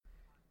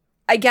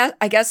I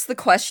guess the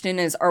question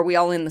is, are we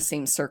all in the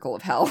same circle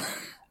of hell?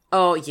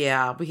 Oh,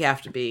 yeah, we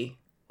have to be.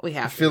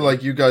 I feel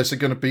like you guys are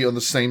going to be on the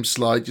same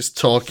slide, just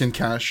talking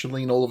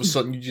casually, and all of a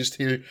sudden you just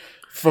hear,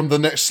 from the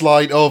next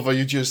slide over,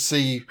 you just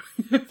see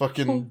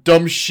fucking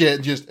dumb shit,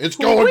 and just, it's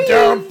going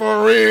down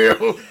for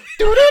real!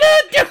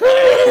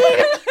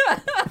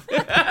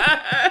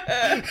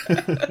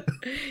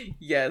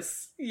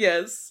 Yes.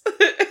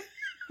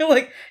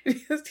 Like,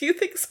 do you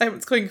think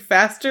Simon's going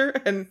faster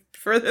and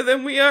further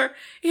than we are?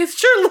 It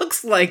sure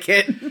looks like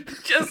it.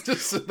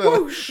 Just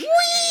whoosh.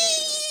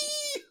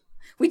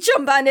 We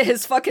jump onto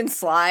his fucking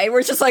slide.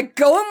 We're just like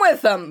going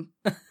with him.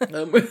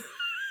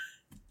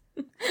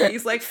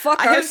 He's like, fuck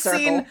I our have circle.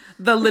 seen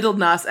the little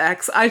Nas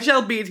X. I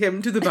shall beat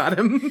him to the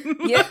bottom.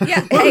 Yeah.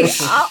 Hey,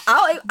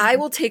 I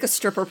will take a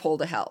stripper pole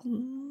to hell.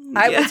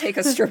 I will take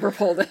a stripper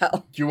pole to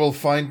hell. You will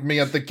find me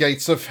at the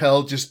gates of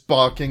hell just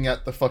barking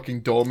at the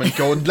fucking doorman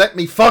going, let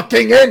me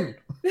fucking in!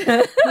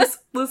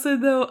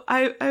 Listen though,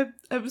 I'm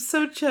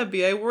so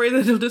chubby. I worry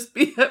that it'll just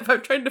be, if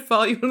I'm trying to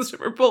follow you on the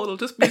stripper pole, it'll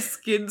just be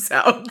skin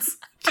sounds.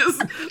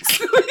 Just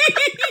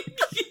squeak.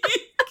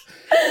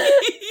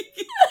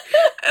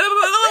 I'll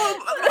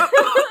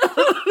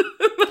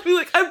be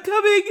like, I'm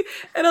coming,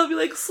 and I'll be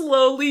like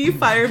slowly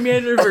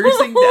fireman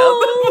reversing down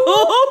the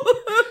pole.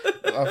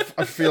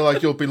 I feel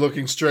like you'll be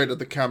looking straight at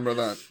the camera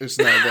that is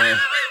now there.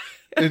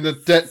 In a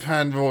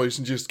deadpan voice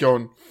and just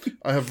going,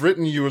 I have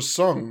written you a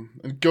song,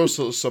 and goes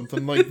sort of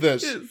something like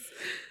this.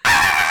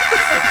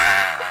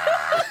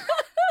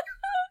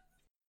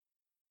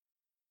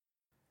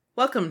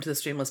 Welcome to the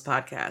Streamless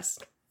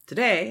Podcast.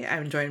 Today,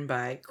 I'm joined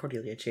by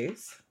Cordelia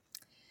Chase.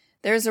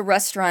 There's a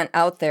restaurant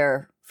out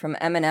there from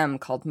Eminem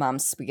called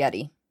Mom's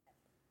Spaghetti.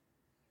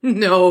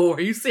 No,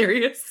 are you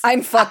serious?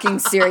 I'm fucking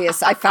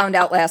serious. I found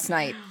out last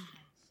night.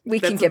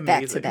 We can get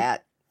back to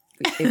that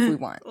if we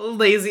want.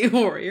 Lazy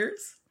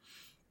warriors.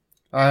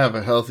 I have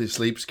a healthy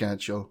sleep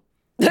schedule.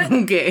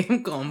 Okay,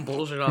 I'm going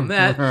bullshit on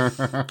that.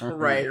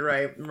 Right.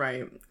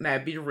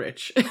 That'd be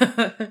rich.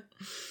 And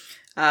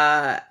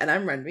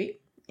I'm Renby.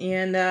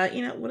 And,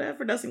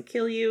 whatever doesn't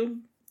kill you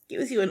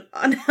gives you an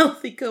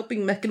unhealthy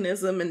coping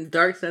mechanism and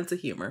dark sense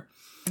of humor.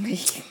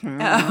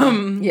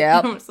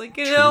 Yeah. It's like,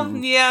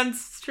 yeah,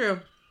 it's true.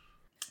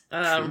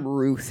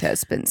 Truth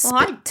has been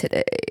spit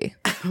today.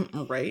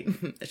 Right?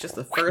 It's just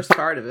the first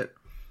part of it.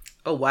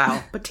 Oh,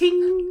 wow.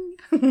 Ba-ting!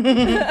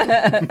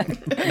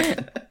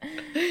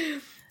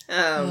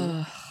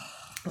 Well,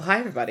 hi,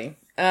 everybody.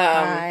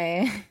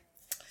 Hi.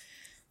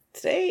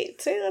 Today,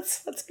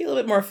 let's be a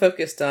little bit more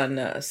focused on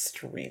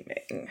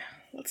streaming.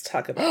 Let's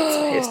talk about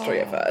some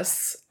history of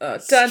us.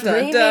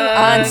 Streaming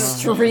on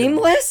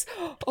Streamless?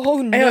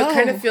 Oh no! I know, it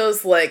kind of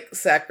feels like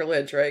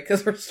sacrilege, right?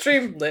 Because we're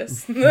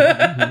streamless.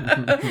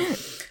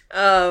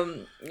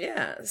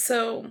 Yeah.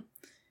 So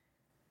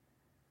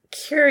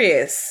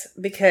curious,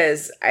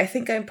 because I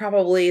think I'm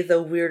probably the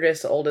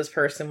weirdest, oldest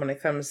person when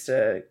it comes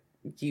to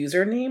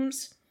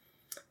usernames.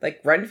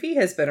 Like, Renfy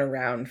has been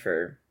around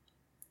for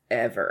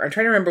ever. I'm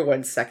trying to remember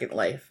when Second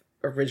Life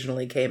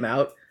originally came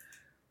out,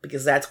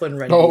 because that's when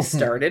Renfy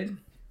started.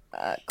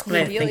 And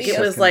I think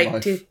it was like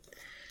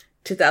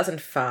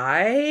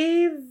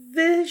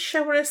 2005-ish,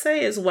 I want to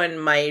say, is when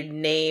my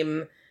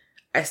name,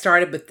 I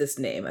started with this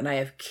name, and I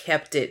have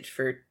kept it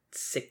for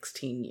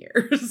 16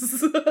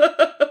 years.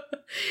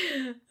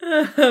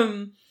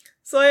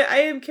 So I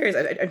am curious.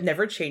 I've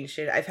never changed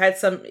it. I've had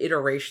some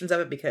iterations of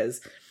it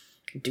because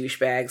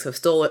douchebags have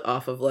stole it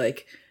off of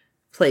like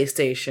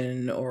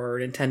PlayStation or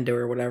Nintendo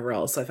or whatever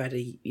else. I've had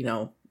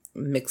to,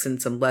 mix in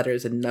some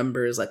letters and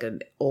numbers like an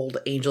old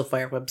Angel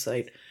Fire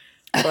website.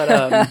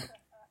 But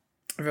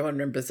everyone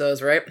remembers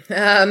those, right?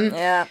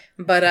 Yeah.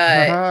 But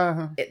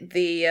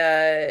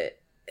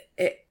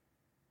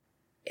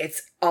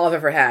it's all I've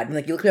ever had. And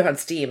like, you look me up on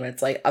Steam and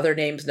it's like other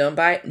names known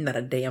by, not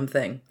a damn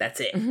thing.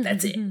 That's it.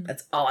 That's it.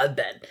 That's all I've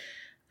been.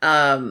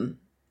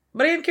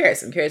 But I am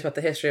curious. I'm curious about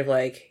the history of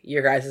like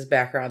your guys'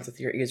 backgrounds with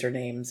your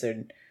usernames,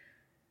 and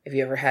if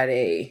you ever had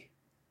a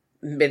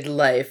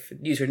midlife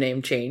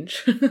username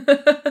change.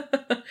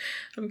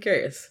 I'm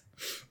curious.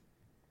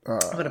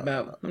 What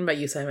about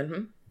you,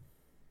 Simon?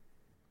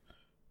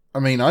 I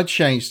mean, I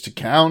changed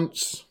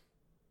accounts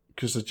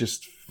because I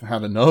just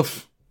had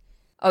enough.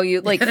 Oh,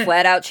 you like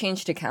flat out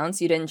changed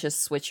accounts? You didn't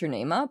just switch your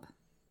name up?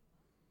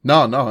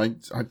 No, I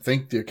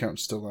think the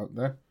account's still out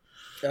there.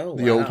 Oh,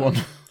 the old one.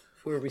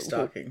 Who are we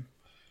stalking?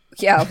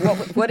 Yeah,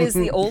 what is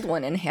the old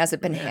one, and has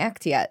it been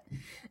hacked yet?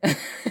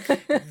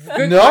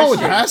 No,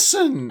 it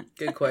hasn't.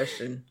 Good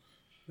question.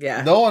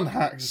 Yeah. No one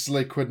hacks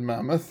Liquid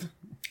Mammoth.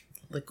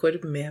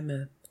 Liquid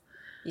Mammoth.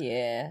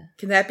 Yeah.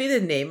 Can that be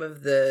the name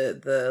of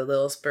the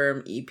Lil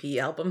Sperm EP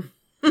album?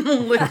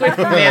 Liquid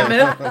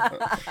Mammoth.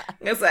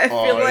 Because I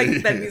feel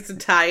like that needs to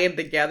tie in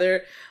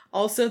together.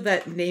 Also,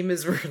 that name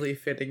is really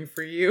fitting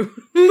for you.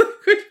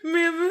 Liquid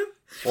Mammoth.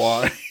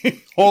 Why?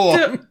 Hold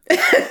on.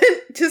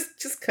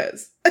 just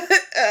cause.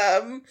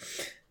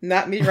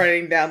 Not me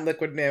writing down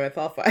Liquid Mammoth.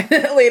 I'll find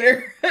it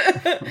later.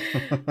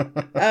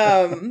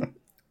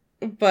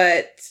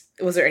 But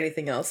Was there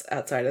anything else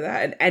outside of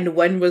that? And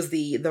when was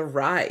the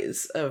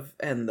rise of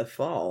and the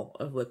fall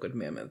of Liquid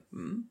Mammoth?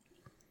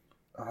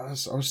 I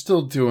was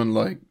still doing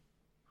like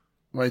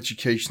my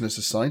education as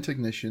a sign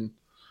technician.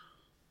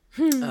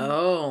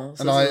 Oh,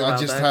 so and I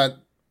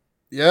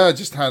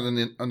just had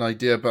an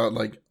idea about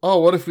like,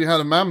 oh, what if we had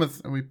a mammoth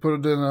and we put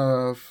it in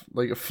a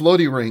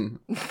floaty ring?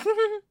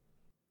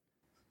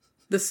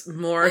 This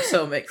more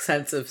so makes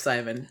sense of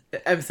Simon.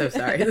 I'm so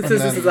sorry. This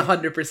is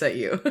 100%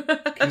 you.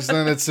 Because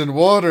then it's in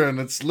water and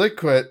it's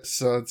liquid,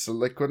 so it's a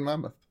liquid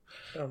mammoth.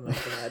 Oh my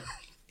god.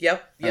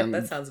 Yep,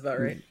 that sounds about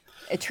right.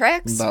 It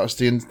tracks. And that was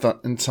the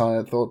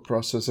entire thought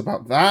process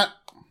about that.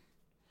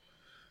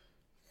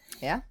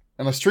 Yeah.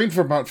 And I streamed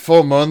for about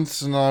 4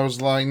 months, and I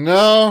was like,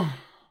 no,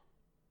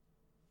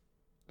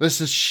 this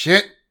is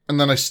shit. And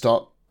then I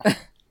stopped.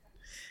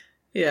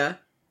 Yeah.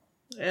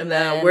 And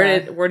then,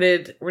 where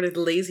did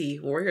Lazy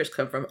Warriors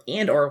come from?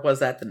 And or was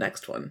that the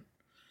next one?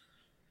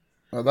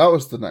 That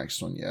was the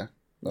next one, yeah.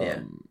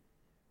 Yeah.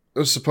 It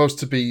was supposed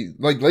to be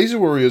like Lazy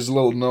Warriors, a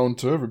little known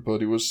to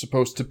everybody, was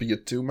supposed to be a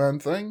 2-man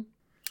thing.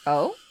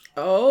 Oh.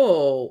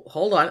 Oh,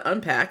 hold on,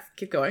 unpack.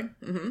 Keep going.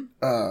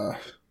 Mm-hmm.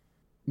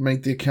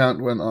 Made the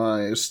account when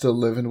I was still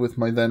living with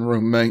my then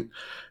roommate,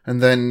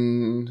 and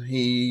then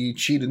he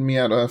cheated me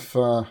out of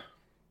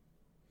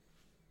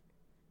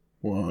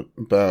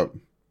about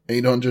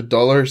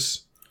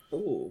 $800.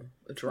 Ooh,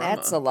 a drama.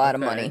 That's a lot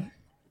of money.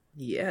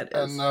 Yeah, it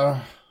is.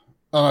 And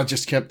I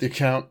just kept the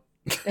account.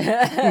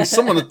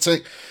 Someone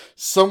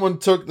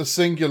took the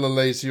singular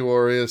Lazy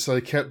Warrior, so I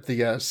kept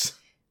the S.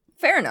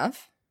 Fair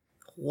enough.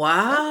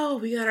 Wow,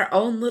 we got our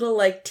own little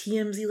like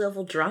TMZ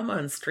level drama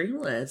on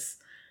Streamless.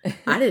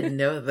 I didn't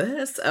know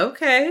this.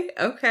 Okay.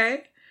 All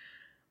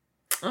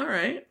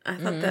right. I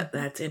thought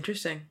that's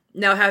interesting.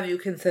 Now, have you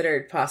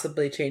considered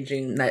possibly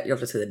changing, not you have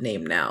to say the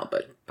name now,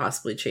 but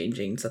possibly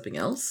changing something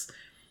else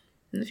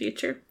in the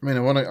future? I mean,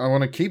 I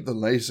want to keep the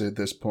Lazy at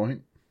this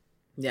point.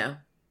 Yeah.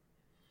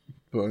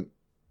 But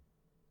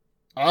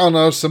I don't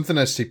know, something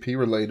SCP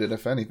related,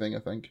 if anything, I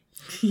think.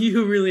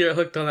 You really are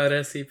hooked on that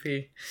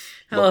SCP.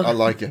 Look, I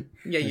like it.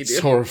 Yeah, you do. It's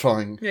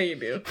horrifying. Yeah, you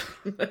do.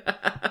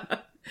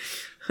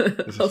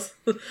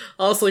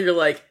 Also, you're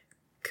like,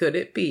 could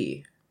it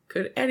be?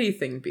 Could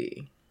anything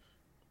be?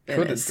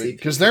 Could it be?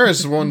 Because there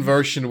is one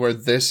version where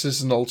this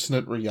is an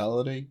alternate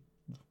reality.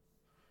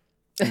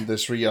 In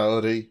this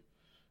reality,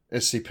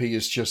 SCP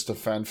is just a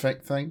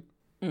fanfic thing.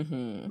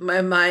 Mm-hmm.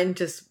 My mind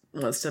just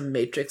wants to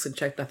matrix and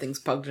check nothing's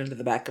plugged into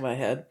the back of my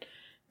head.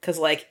 Because,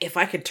 like, if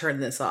I could turn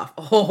this off...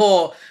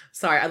 Oh,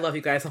 sorry, I love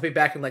you guys. I'll be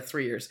back in, like,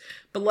 3 years.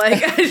 But,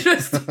 like, I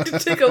just need to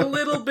take a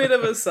little bit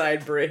of a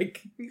side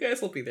break. You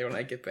guys will be there when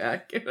I get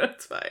back.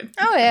 That's fine.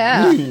 Oh,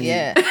 yeah.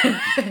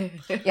 Yeah.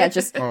 Yeah,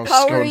 just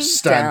powering down.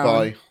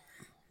 Standby.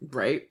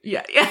 Right?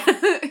 Yeah.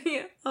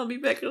 Yeah. I'll be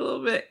back in a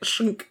little bit.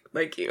 Shunk.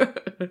 Thank you.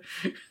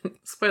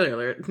 Spoiler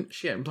alert.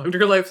 She unplugged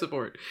her life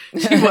support.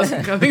 She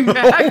wasn't coming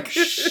back.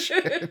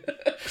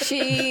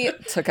 She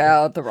took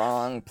out the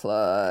wrong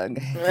plug.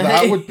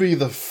 That would be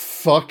the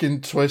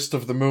fucking twist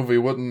of the movie,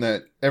 wouldn't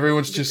it?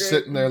 Everyone's just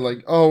sitting there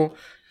like, oh,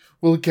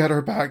 we'll get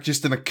her back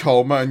just in a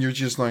coma, and you're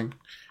just like...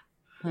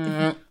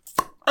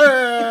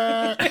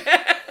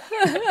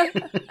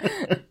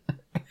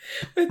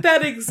 With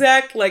that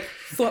exact, like,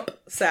 thwop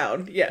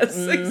sound. Yes,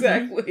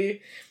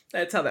 exactly.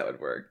 That's how that would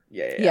work.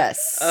 Yeah.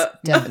 Yes,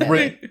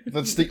 definitely.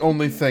 That's the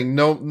only thing.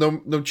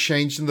 No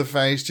change in the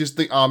face. Just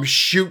the arm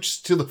shoots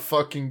to the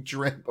fucking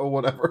drip or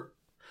whatever.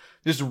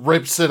 Just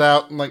rips it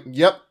out and like,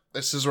 yep,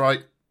 this is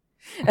right.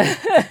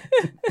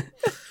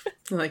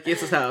 Like,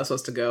 this is how it was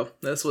supposed to go.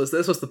 This was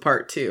the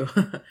part 2.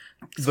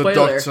 The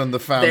doctor and the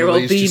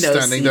family is just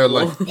standing there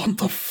like, what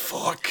the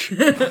fuck?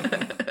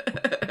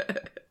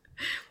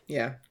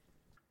 Yeah.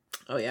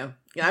 Oh, yeah.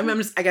 Yeah, I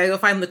gotta go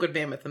find Liquid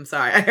Mammoth. I'm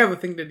sorry. I have a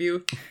thing to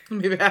do. I'll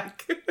be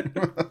back.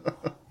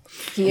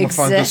 He exists.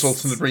 Find this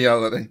alternate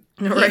reality.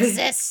 Right? He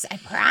exists, I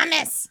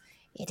promise.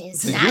 It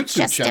is the not YouTube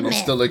just a channel myth.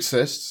 still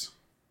exists.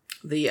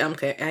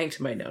 Okay, adding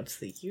to my notes.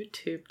 The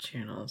YouTube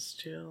channel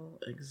still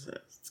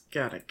exists.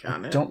 Got it.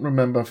 I don't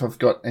remember if I've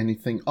got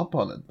anything up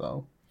on it,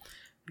 though.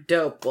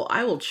 Dope. Well,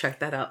 I will check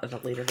that out at a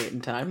later date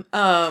and time.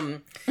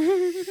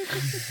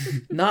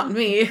 Not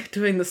me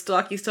doing the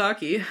stalky.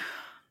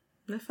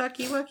 The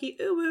fucky wucky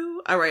ooh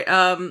woo. All right.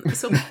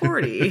 So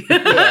Cordy.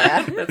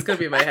 Yeah. That's gonna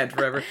be in my head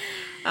forever.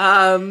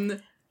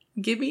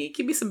 Give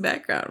me some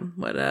background.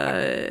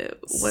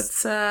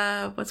 What's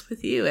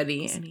with you?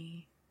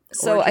 Any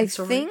So I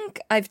story?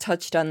 think I've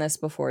touched on this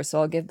before, so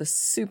I'll give the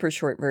super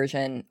short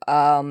version.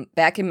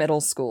 Back in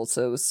middle school,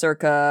 so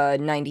circa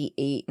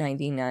 98,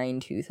 99,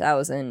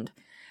 2000.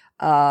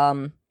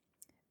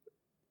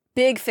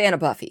 Big fan of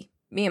Buffy.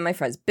 Me and my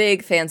friends,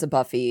 big fans of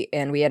Buffy,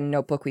 and we had a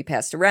notebook we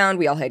passed around.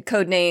 We all had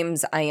code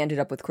names. I ended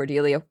up with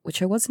Cordelia,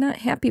 which I was not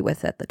happy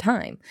with at the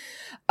time,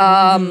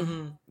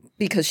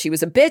 because she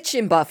was a bitch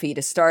in Buffy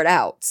to start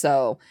out.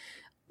 So,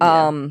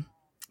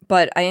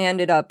 but I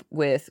ended up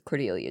with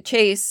Cordelia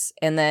Chase,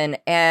 and then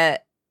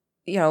at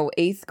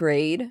 8th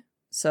grade,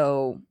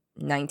 so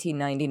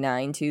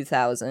 1999,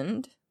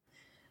 2000,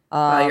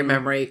 Wow, your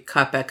memory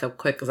caught back up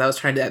quick because I was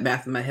trying to do that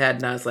math in my head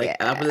and I was like,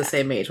 Yeah. we're the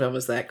same age. When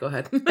was that? Go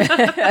ahead.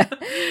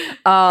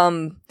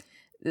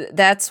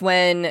 That's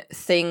when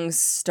things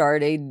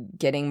started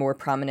getting more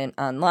prominent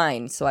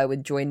online. So I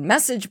would join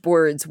message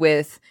boards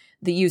with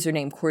the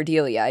username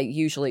Cordelia. I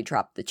usually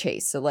dropped the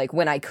chase. So like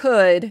when I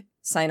could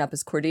sign up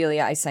as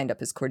Cordelia, I signed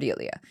up as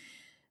Cordelia.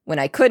 When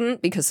I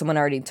couldn't, because someone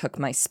already took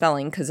my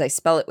spelling, because I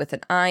spell it with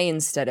an I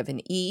instead of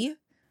an E.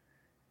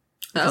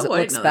 Because it I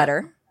didn't looks know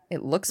better.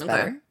 It looks Okay.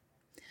 better.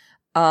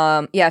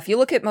 Yeah, if you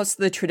look at most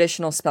of the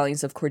traditional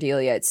spellings of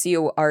Cordelia, it's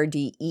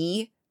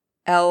Cordelia.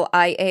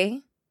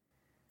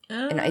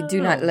 And I do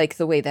not Oh. like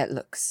the way that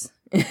looks.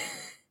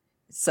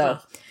 So,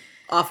 Well,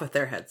 off with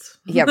their heads.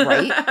 yeah,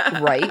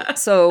 right.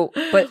 So,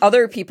 but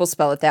other people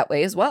spell it that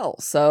way as well.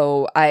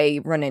 So I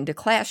run into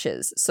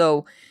clashes.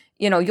 So,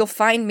 you'll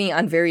find me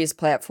on various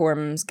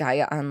platforms,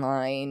 Gaia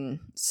Online,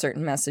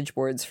 certain message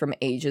boards from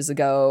ages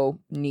ago,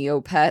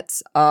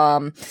 Neopets,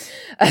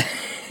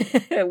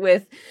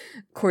 with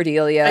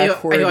Cordelia, Are you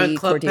Cordy, on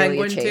Club Cordelia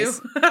Penguin Chase.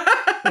 too?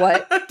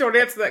 What? Don't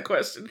answer that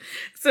question.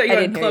 So I you on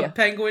didn't hear Club you.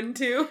 Penguin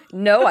too?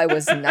 No, I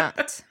was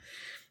not.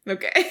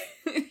 Okay.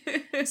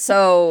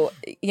 So,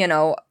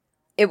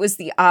 it was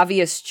the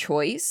obvious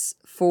choice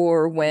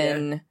for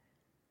when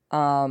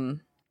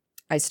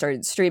I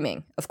started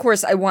streaming. Of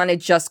course, I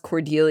wanted just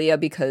Cordelia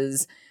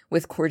because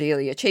with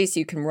Cordelia Chase,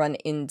 you can run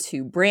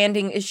into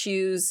branding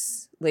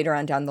issues later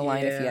on down the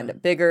line if you Yeah. end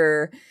up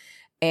bigger.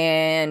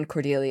 And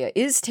Cordelia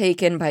is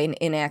taken by an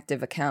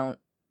inactive account,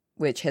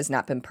 which has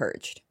not been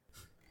purged.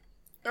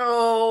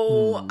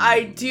 Oh,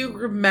 I do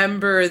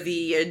remember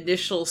the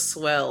initial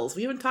swells.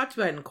 We haven't talked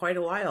about it in quite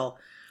a while.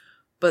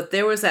 But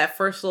there was that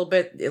first little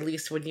bit, at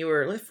least when you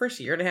were, first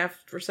year and a half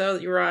or so,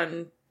 that you were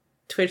on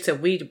Twitch that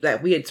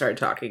we had started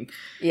talking.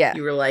 Yeah.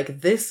 You were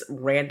like, this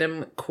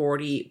random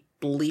Cordy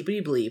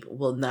bleepity bleep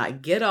will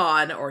not get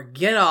on or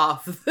get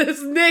off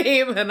this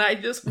name, and I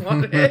just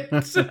wanted it.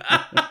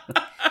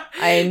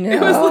 I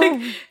know.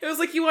 It was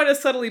like you want to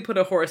subtly put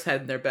a horse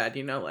head in their bed,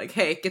 like,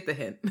 hey, get the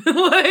hint.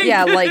 Like,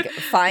 Yeah, like,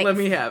 fine. let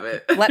me have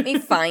it. Let me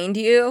find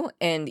you,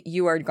 and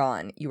you are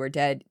gone. You are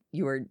dead.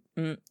 You are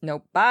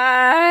nope.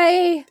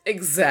 Bye.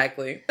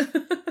 Exactly.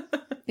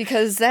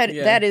 Because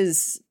that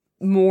is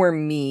more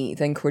me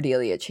than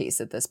Cordelia Chase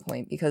at this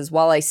point. Because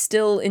while I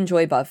still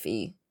enjoy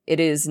Buffy, it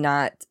is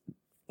not,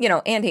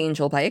 and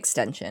Angel by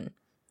extension.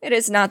 It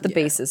is not the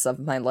basis of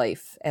my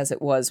life as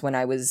it was when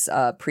I was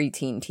a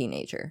preteen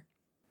teenager.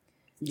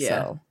 Yeah.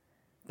 So,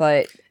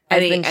 but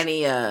I've been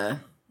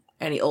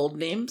any old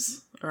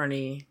names or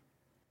any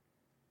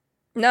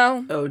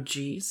no.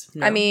 OGs?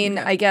 No? I mean,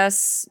 Okay. I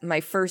guess my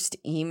first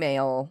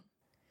email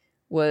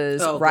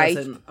was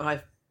listen,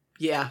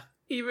 yeah,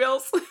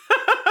 emails.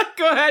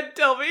 Go ahead,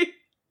 tell me.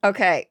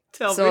 Okay.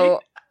 Tell so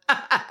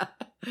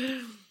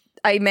me.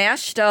 I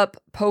mashed up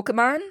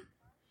Pokemon,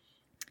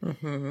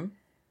 Mm-hmm.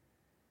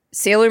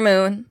 Sailor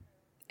Moon,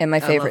 and my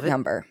love favorite it.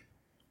 number.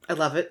 I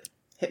love it.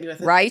 Hit me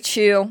with it.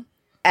 Raichu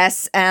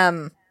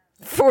SM14.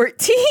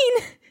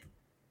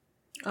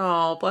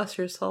 Oh, bless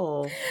your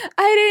soul.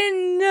 I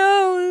didn't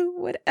know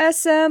what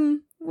SM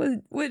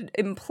would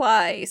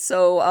imply.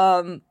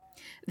 So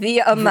the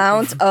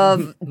amount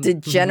of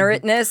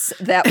degenerateness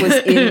that was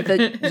in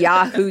the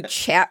Yahoo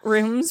chat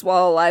rooms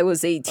while I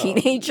was a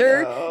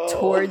teenager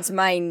towards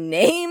my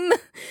name.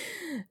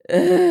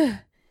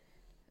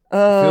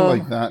 I feel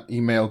like that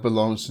email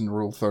belongs in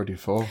Rule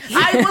 34.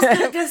 I was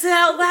going to say it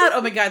out loud.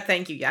 Oh my god,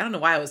 thank you. I don't know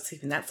why I was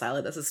keeping that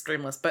silent. This is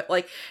streamless. But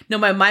no,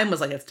 my mind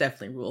was like, it's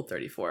definitely Rule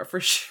 34 for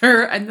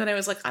sure. And then I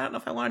was like, I don't know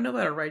if I want to know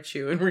how to write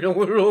you in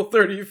Rule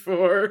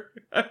 34.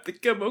 I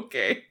think I'm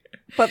okay.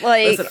 But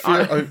like, Listen,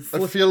 I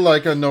feel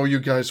like I know you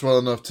guys well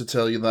enough to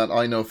tell you that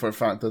I know for a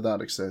fact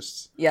that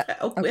exists. yeah.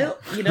 Oh, well,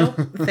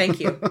 thank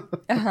you.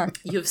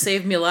 You have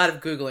saved me a lot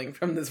of Googling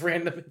from this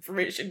random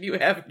information you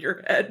have in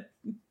your head.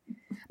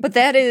 But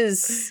that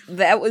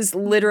was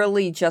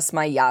literally just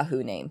my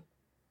Yahoo name.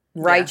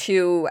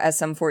 Raichu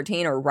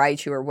SM14 or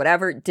Raichu or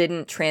whatever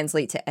didn't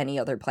translate to any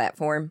other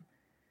platform.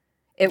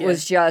 It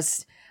was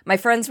just, my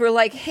friends were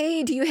like,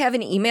 hey, do you have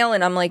an email?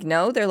 And I'm like,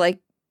 no. They're like,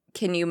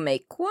 can you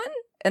make one?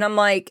 And I'm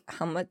like,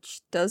 how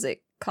much does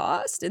it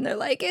cost? And they're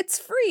like, it's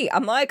free.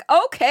 I'm like,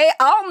 okay,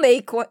 I'll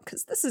make one.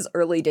 Because this is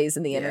early days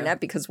in the internet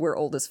because we're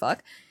old as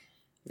fuck.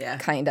 Yeah.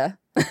 Kinda.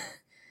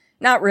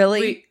 Not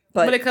really.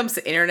 But when it comes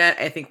to internet,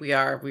 I think we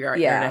are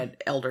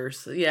internet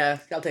elders. Yeah,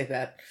 I'll take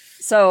that.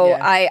 so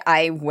Yeah.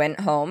 I went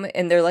home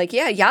and they're like,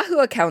 yeah, Yahoo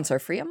accounts are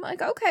free. I'm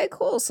like, okay,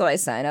 cool. So I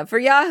sign up for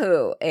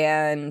Yahoo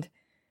and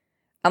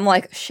I'm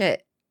like,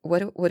 shit, what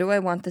do I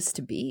want this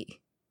to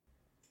be?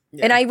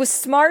 Yeah. And I was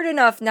smart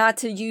enough not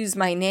to use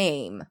my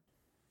name.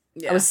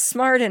 Yeah. I was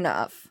smart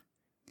enough.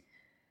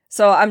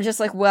 So I'm just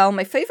like, well,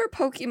 my favorite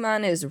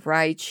Pokemon is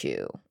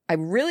Raichu. I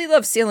really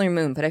love Sailor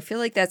Moon, but I feel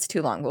like that's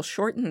too long. We'll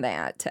shorten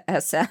that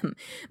to SM.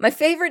 My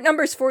favorite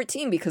number is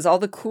 14 because all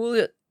the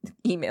cool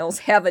emails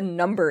have a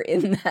number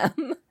in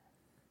them.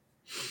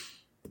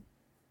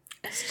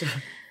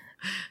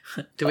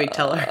 Do we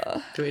tell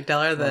her? Do we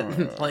tell her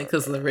that only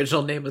because the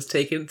original name was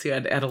taken, so you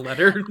had to add a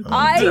letter to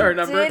I her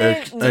number?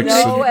 didn't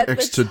know at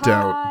X the to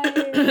doubt.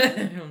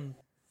 time.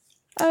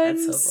 I'm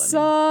so funny.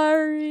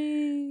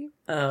 sorry.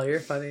 Oh, you're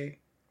funny.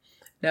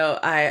 No,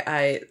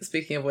 I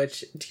speaking of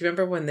which, do you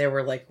remember when there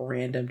were like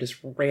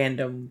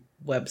random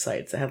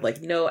websites that had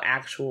like no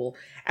actual,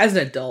 as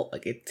an adult,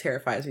 like it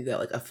terrifies me that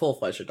like a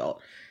full-fledged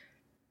adult,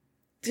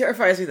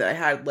 terrifies me that I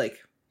had like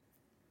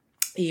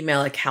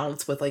email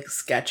accounts with like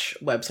sketch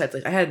websites.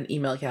 Like I had an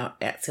email account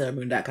at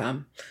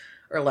SailorMoon.com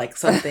or like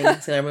something,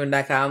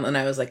 SailorMoon.com. And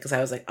I was like, because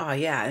I was like, oh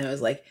yeah. And I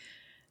was like,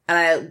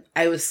 and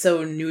I was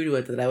so new to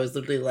it that I was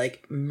literally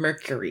like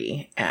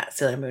Mercury at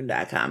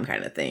SailorMoon.com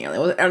kind of thing. I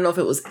don't know if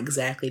it was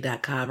exactly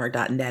 .com or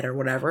 .net or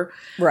whatever.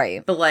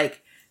 Right. But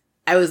like,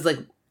 I was like,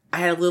 I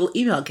had a little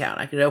email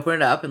account. I could open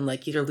it up and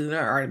like either Luna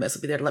or Artemis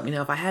would be there to let me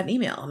know if I had an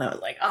email. And I was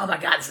like, oh my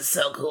God, this is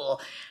so cool.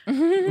 I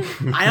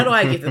don't know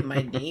why I gave them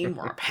my name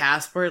or a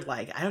password.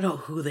 Like, I don't know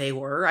who they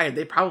were.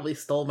 They probably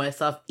stole my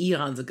stuff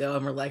eons ago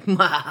and were like,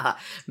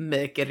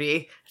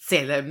 Mercury,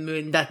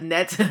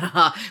 SailorMoon.net.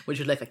 Would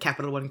you like a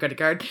Capital One credit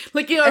card?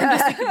 Like, you know, I'm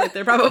just thinking that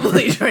they're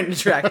probably trying to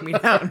track me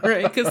down,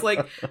 right? Because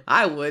like,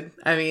 I would.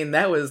 I mean,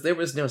 there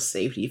was no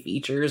safety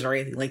features or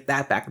anything like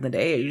that back in the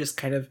day. You just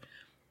kind of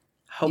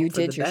hope You for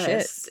did the your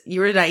best.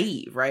 You were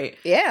naive, right?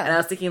 Yeah. And I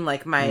was thinking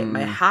like my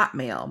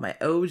Hotmail, my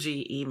OG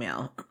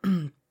email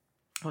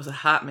was a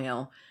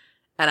Hotmail.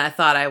 And I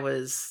thought I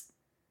was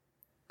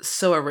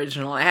so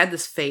original. I had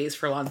this phase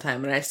for a long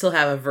time and I still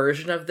have a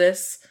version of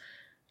this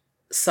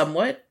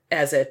somewhat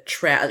as a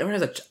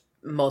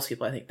most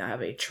people I think now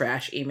have a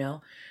trash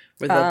email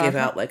where they'll give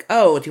out like,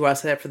 oh, do you want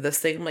to sign up for this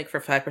thing? I'm like, for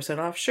 5%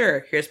 off?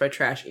 Sure. Here's my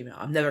trash email.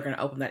 I'm never going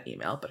to open that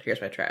email, but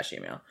here's my trash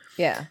email.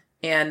 Yeah.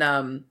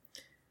 And,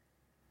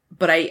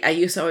 but I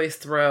used to always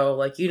throw,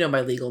 like, you know my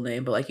legal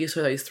name, but like used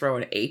to always throw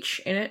an H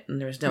in it, and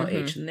there's no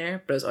H in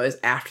there, but it was always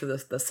after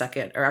the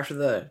second, or after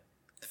the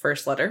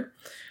first letter.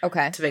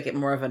 Okay. To make it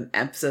more of an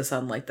emphasis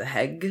on like the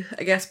Heg,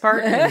 I guess,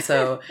 part. And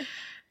so,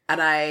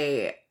 and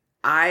I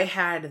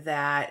had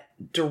that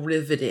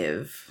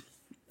derivative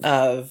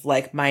of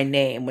like my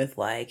name with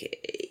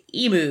like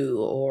Emu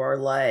or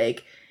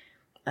like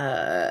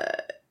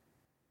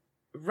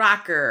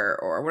Rocker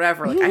or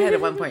whatever. Like I had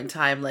at one point in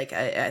time, like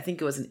I think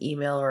it was an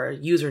email or a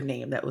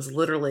username that was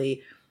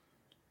literally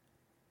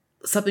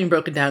something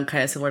broken down,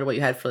 kind of similar to what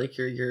you had for like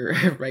your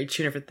right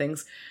tuner for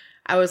things.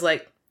 I was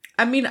like,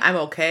 I mean, I'm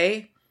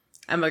okay.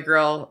 I'm a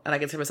girl and I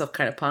consider myself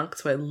kind of punk,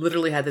 so I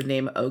literally had the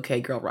name OK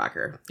Girl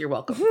Rocker. You're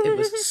welcome. It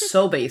was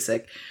so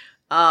basic.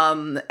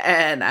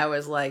 And I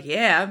was like,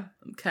 yeah,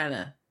 I'm kind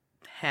of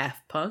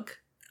half punk.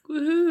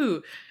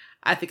 Woohoo.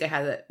 I think I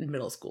had that in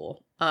middle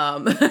school.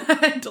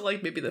 Until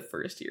like maybe the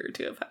first year or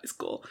two of high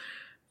school.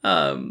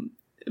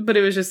 But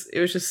it was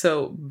just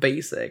so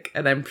basic.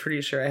 And I'm pretty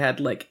sure I had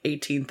like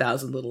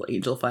 18,000 little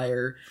Angel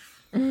Fire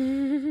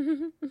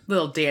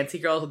little dancey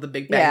girls with the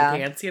big baggy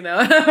pants, you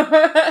know,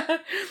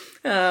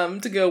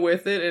 to go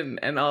with it,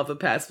 and all the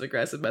passive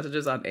aggressive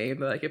messages on AIM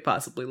that I could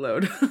possibly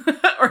load,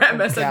 or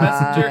MSN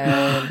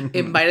Messenger.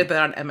 It might have been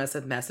on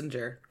MSN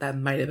Messenger. That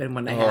might have been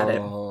when I had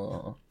it.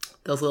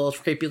 Those little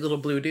creepy little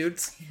blue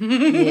dudes.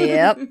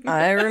 Yep,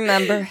 I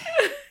remember.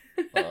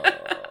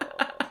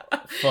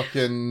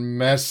 Fucking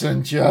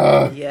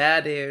Messenger.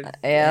 Yeah, dude. Yep.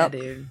 Yeah,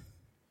 dude.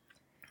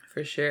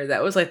 For sure.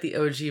 That was like the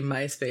OG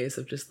MySpace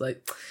of just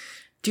like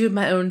doing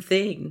my own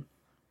thing.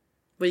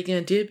 What are you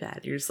gonna do about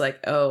it? You're just like,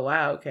 oh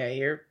wow, okay,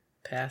 you're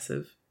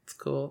passive. It's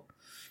cool.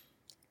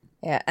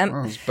 Yeah. That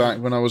was back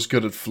when I was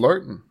good at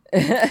flirting.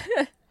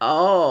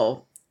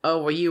 Oh,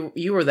 well,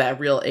 you were that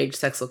real age,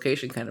 sex,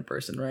 location kind of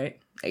person, right?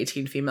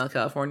 18 female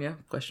California?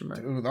 Question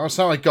mark. Dude, that's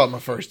how I got my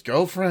first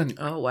girlfriend.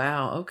 Oh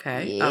wow,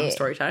 okay. Yeah.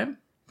 Story time.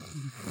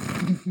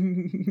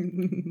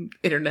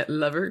 Internet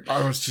lover.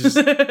 I was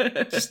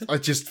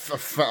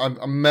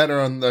I met her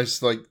on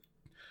this like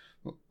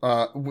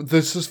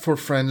this is for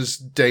friends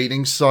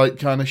dating site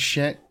kind of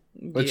shit,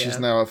 which is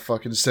now a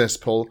fucking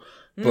cesspool,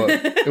 but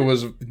it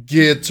was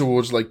geared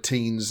towards like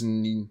teens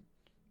and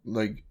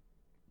like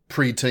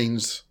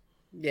pre-teens.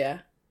 Yeah.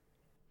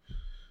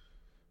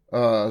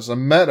 So I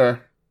met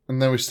her,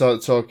 and then we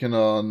started talking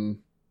on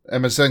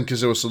MSN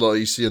because it was a lot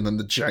easier than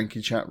the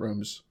janky chat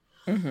rooms.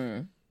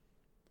 Mm-hmm.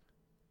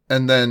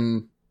 And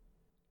then,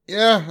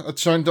 yeah, I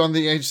joined on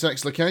the age,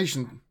 sex,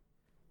 location.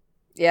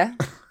 Yeah.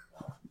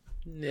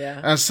 Yeah.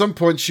 At some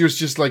point, she was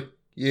just like,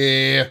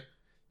 yeah,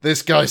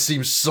 this guy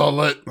seems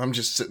solid. I'm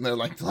just sitting there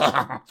like,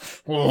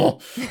 oh.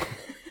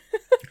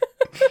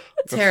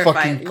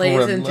 Terrifying.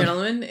 Ladies and gremlin.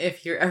 gentlemen,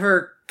 if you're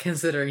ever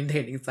considering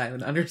dating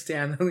Simon,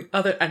 understand on the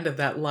other end of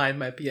that line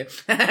might be a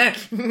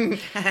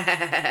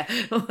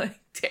like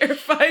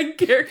terrifying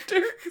character,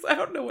 because I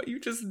don't know what you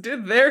just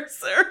did there,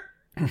 sir.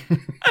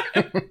 I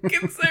have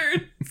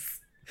concerns.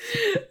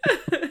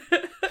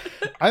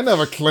 I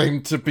never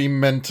claimed to be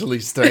mentally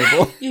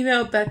stable. You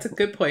know, that's a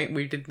good point.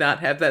 We did not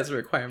have that as a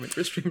requirement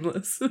for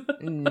Streamless.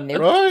 Nope.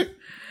 Right?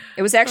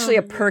 It was actually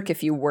a perk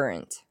if you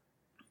weren't.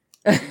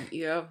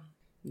 Yeah.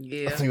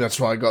 I think that's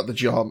why I got the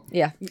job.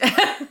 Yeah.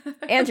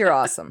 And you're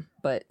awesome.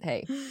 But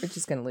hey, we're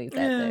just going to leave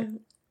that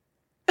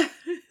there.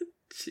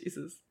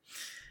 Jesus.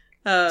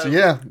 So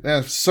yeah,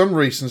 for some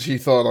reasons he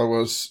thought I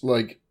was,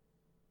 like,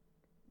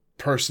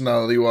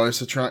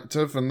 personality-wise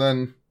attractive, and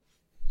then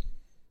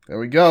there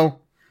we go.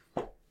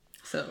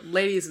 So,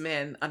 ladies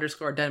man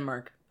 _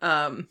 Denmark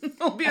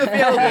will be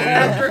available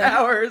after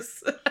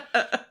hours.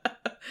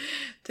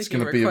 It's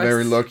going to be a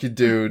very lucky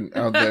dude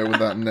out there with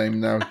that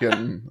name now,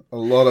 getting a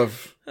lot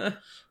of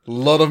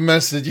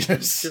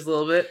messages. Just a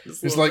little bit.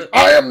 It's like,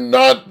 I am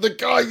not the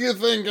guy you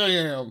think I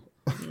am.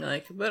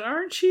 Like, but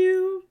aren't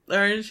you?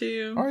 Aren't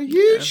you? Are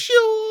you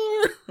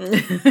sure?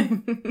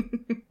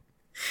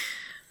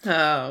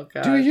 Oh,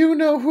 God. Do you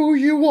know who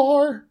you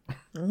are?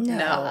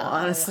 No,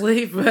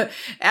 honestly, but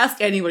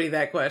ask anybody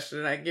that question,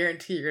 and I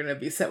guarantee you're going to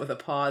be set with a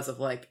pause of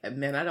like,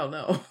 man, I don't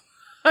know.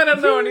 I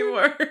don't know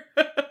anymore.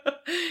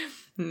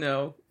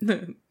 No.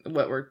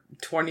 What, we're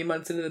 20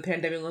 months into the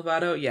pandemic,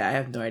 Lovato? Yeah, I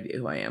have no idea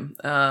who I am.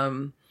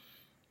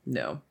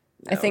 No.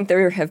 I think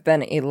there have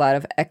been a lot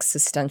of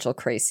existential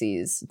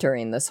crises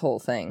during this whole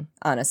thing,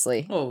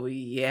 honestly. Oh,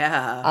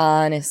 yeah.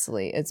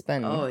 Honestly, it's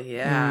been... Oh,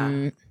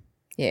 yeah.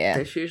 Yeah.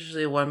 There's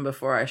usually one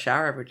before I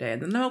shower every day,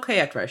 and then I'm okay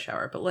after I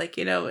shower. But, like,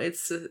 you know,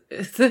 there's a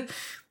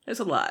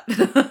lot.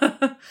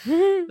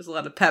 There's a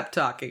lot of pep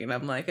talking, and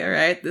I'm like, all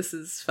right, this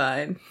is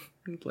fine.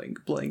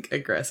 Blink, blink,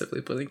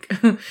 aggressively blink.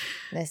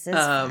 This is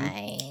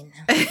fine.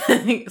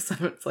 So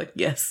it's like,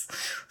 yes,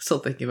 still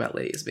thinking about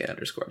ladies man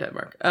 _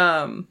 Denmark.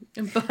 I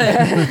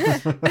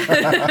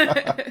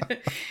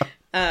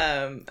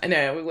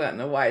know we went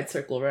in a wide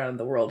circle around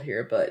the world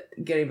here, but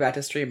getting back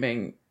to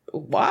streaming,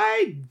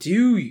 why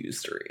do you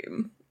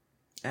stream?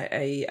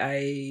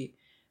 I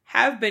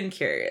have been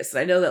curious.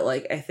 I know that,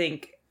 like,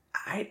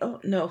 I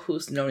don't know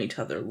who's known each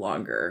other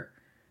longer.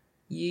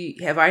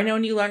 Have I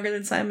known you longer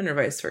than Simon, or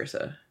vice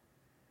versa?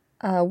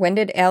 When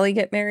did Allie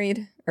get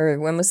married? Or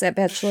when was that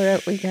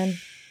bachelorette weekend?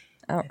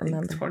 I don't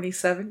remember.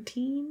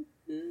 2017,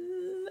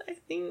 I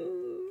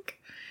think.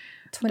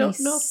 2016? Don't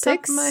know off the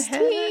top of my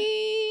head.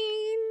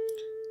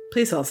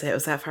 Please don't say it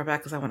was that far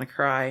back, because I want to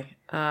cry.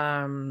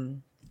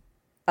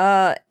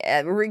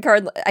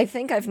 Regardless, I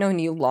think I've known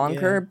you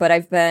longer, but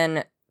I've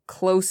been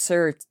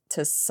closer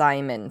to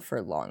Simon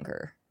for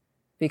longer.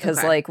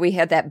 Because, like, we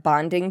had that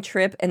bonding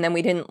trip, and then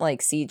we didn't,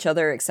 like, see each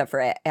other except for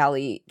at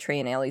Trey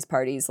and Allie's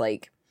parties,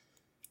 like...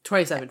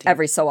 2017.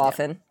 Every so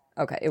often.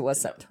 Yeah. Okay, it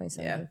was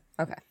 2017. Yeah.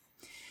 Okay.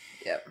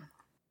 Yep.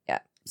 Yeah.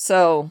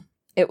 So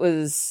it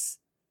was,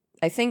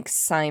 I think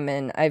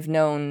Simon, I've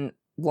known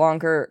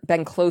longer,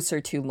 been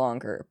closer to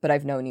longer, but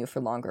I've known you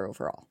for longer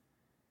overall.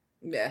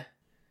 Yeah.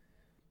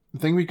 I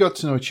think we got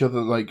to know each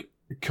other like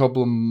a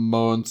couple of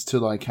months to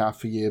like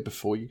half a year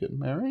before you get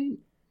married.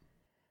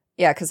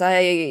 Yeah, because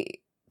I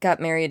got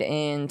married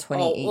in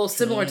 2018. Oh, well,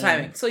 similar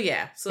timing. So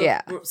yeah.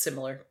 We're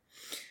similar.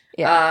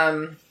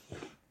 Yeah.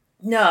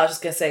 No, I was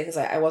just going to say, because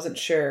I wasn't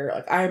sure.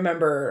 Like, I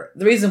remember,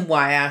 the reason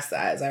why I asked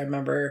that is I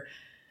remember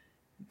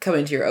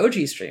coming to your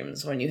OG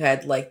streams when you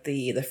had, like,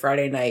 the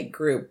Friday night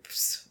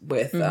groups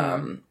with,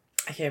 I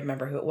can't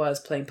remember who it was,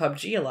 playing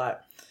PUBG a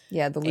lot.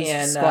 Yeah, the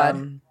Loser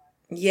Squad.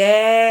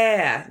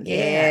 Yeah.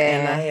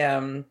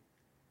 And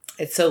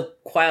it's so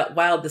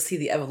wild to see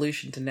the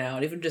evolution to now.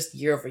 And even just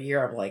year over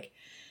year, I'm like,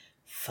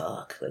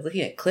 fuck. Like,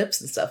 looking at clips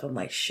and stuff, I'm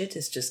like, shit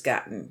has just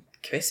gotten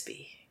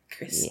crispy.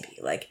 Yeah.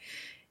 Like,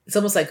 it's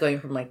almost like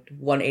going from like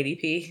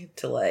 180p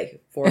to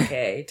like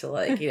 4K to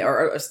like, you know,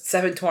 or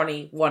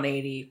 720,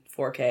 180,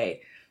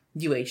 4K,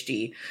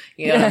 UHD.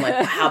 You know, and I'm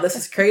like, wow, this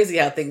is crazy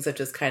how things have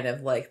just kind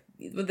of like,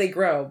 they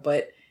grow.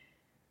 But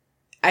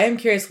I am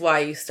curious why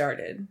you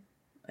started.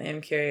 I am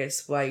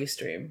curious why you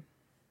stream.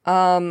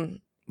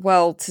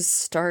 Well, to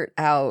start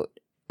out,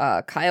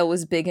 Kyle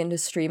was big into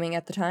streaming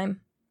at the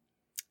time.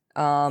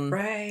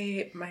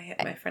 Right.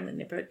 My friend in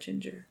the neighborhood,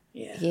 Ginger.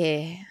 Yeah.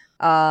 Yeah.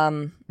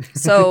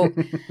 So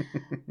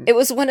it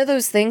was one of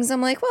those things.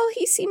 I'm like, well,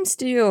 he seems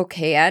to do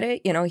okay at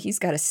it. You know, he's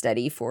got a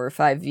steady 4 or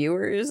 5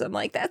 viewers. I'm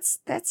like, that's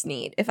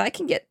neat. If I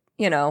can get,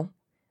 you know,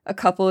 a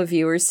couple of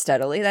viewers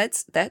steadily,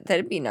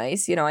 that'd be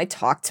nice. You know, I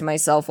talk to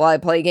myself while I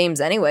play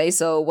games anyway.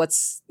 So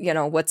what's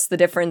the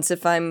difference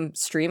if I'm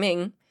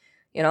streaming?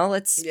 You know,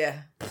 let's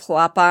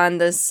plop on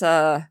this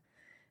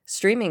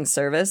streaming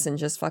service and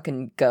just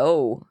fucking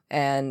go.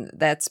 And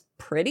that's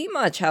pretty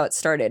much how it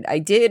started. I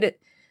did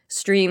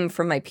stream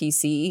from my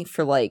PC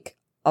for like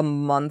a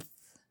month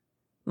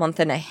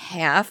and a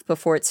half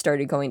before it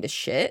started going to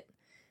shit.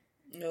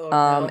 No.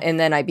 And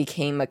then I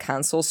became a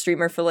console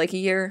streamer for like a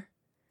year.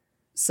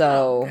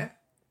 So,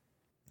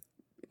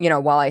 you know,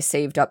 while I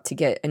saved up to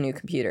get a new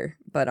computer.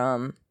 But,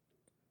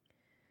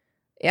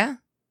 yeah,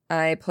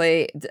 I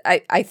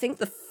think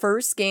the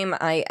first game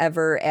I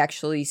ever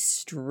actually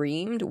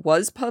streamed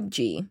was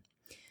PUBG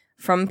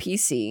from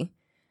PC.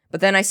 But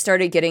then I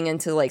started getting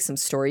into like some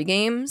story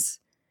games.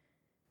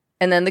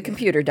 And then the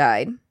computer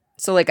died.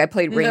 So, like, I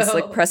played Ring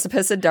Slick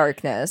Precipice of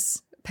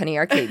Darkness, Penny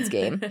Arcade's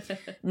game.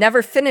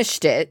 Never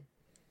finished it,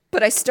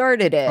 but I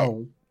started it.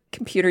 Oh.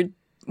 Computer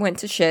went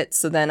to shit,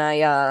 so then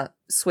I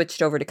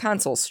switched over to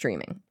console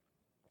streaming.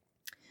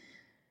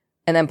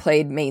 and then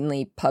played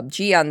mainly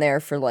PUBG on there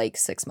for like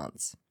 6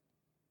 months.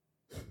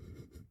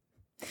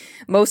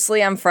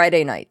 Mostly on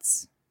Friday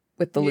nights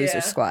with the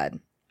loser squad.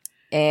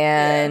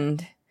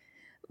 And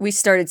we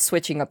started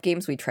switching up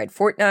games. We tried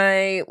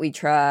Fortnite. We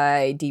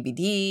tried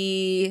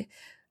DBD.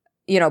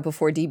 You know,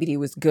 before DBD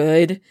was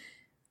good.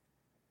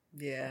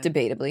 Yeah.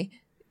 Debatably.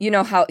 You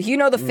know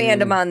the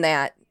fandom on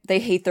that. They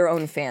hate their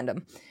own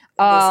fandom.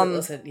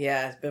 Listen,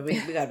 yeah, but we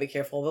gotta be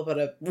careful. We'll put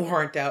a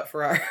warrant out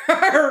for our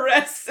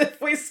arrests if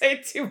we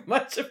say too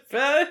much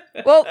about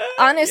it. Well,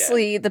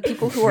 honestly, the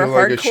people who are I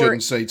hardcore...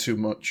 shouldn't say too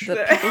much.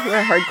 The people who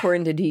are hardcore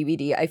into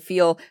DBD, I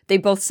feel they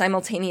both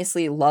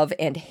simultaneously love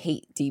and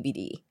hate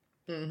DBD.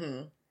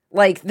 Mm-hmm.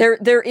 Like,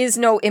 there is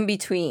no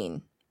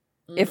in-between.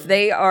 Mm-hmm. If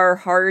they are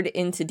hard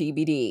into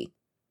DBD,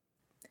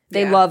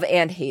 they love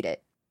and hate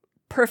it.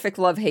 Perfect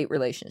love-hate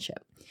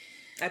relationship.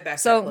 I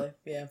back that play.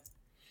 Yeah.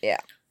 Yeah.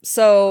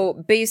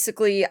 So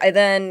basically, I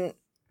then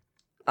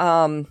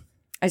I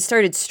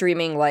started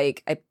streaming.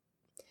 Like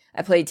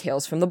I played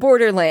Tales from the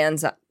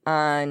Borderlands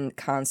on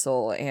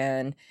console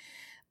and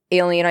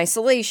Alien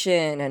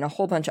Isolation and a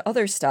whole bunch of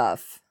other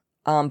stuff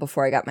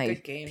before I got my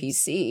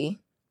PC.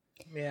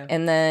 Yeah,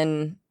 and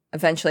then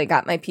eventually I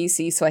got my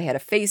PC, so I had a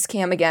face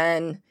cam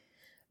again.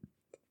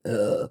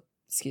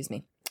 Excuse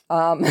me.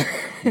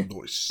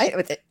 Voice.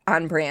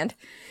 On brand.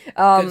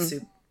 Good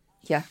soup.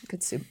 Yeah,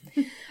 good soup.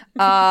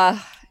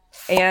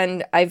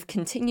 And I've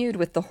continued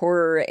with the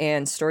horror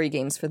and story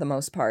games for the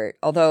most part.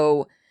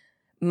 Although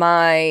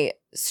my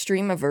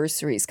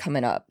streamiversary is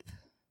coming up.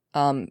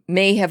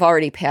 May have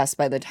already passed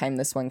by the time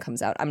this one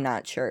comes out. I'm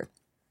not sure.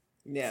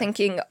 Yeah.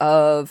 Thinking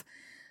of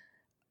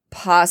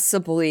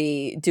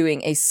possibly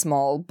doing a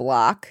small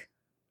block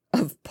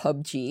of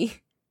PUBG.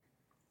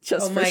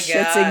 Just for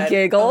shits and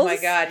giggles. Oh my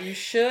god, you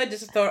should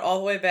just throw it all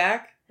the way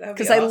back.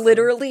 Because awesome. I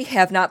literally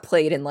have not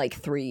played in like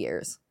 3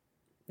 years.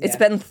 Yeah. It's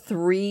been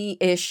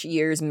 3-ish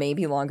years,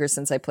 maybe longer,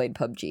 since I played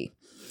PUBG.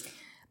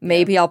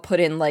 Maybe I'll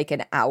put in like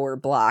an hour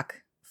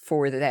block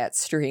for that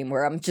stream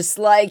where I'm just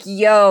like,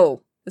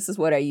 yo, this is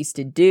what I used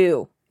to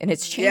do. And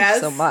it's changed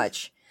so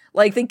much.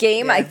 Like the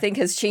game, I think,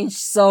 has changed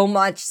so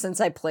much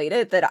since I played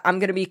it that I'm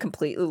going to be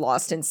completely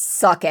lost and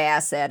suck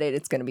ass at it.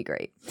 It's going to be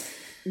great.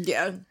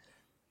 Yeah.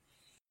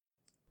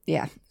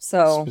 Yeah,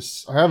 so...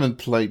 I haven't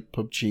played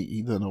PUBG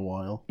either in a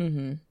while.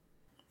 Mm-hmm.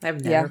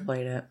 I've never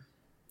played it.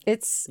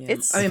 It's.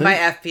 I mean, my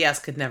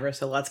FPS could never,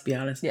 so let's be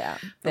honest. Yeah.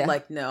 But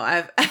like, no,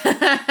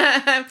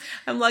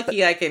 I'm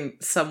lucky I can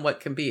somewhat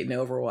compete in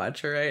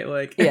Overwatch, right?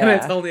 Like, and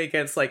it's only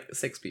against like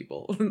 6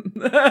 people.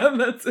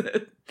 That's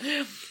it.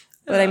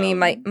 But I mean,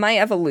 my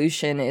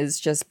evolution is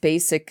just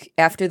basic,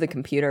 after the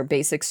computer,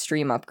 basic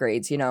stream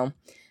upgrades, you know.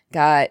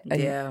 I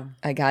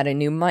got a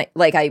new mic.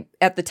 Like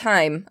at the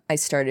time I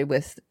started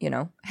with,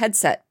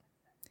 headset.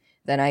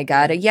 Then I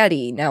got a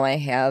Yeti. Now I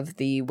have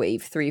the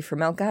Wave 3 from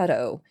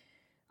Elgato.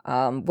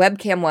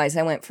 Webcam wise,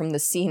 I went from the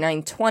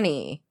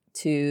C920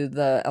 to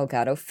the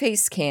Elgato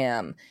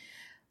Facecam.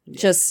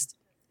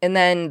 And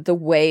then the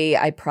way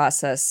I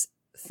process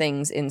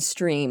things in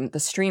stream,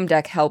 the Stream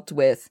Deck helped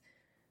with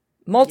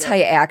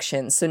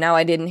multi-action. So now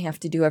I didn't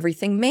have to do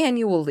everything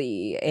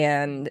manually.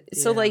 And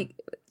so like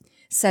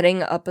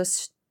setting up a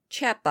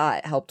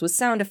chatbot helped with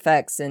sound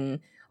effects and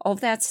all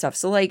of that stuff.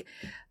 So like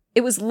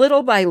it was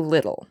little by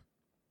little.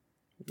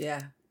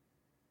 Yeah.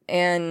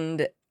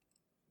 And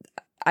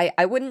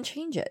I wouldn't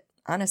change it,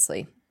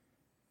 honestly.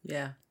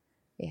 Yeah.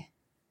 Yeah.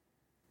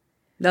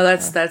 No,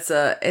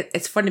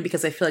 it's funny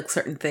because I feel like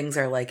certain things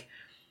are like,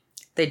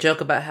 they joke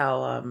about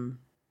how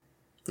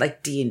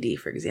like D&D,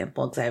 for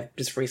example, because I've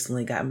just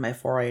recently gotten my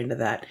foray into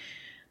that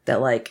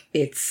like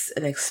it's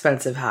an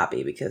expensive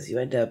hobby because you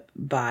end up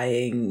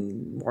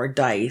buying more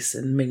dice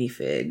and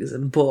minifigs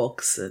and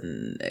books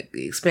and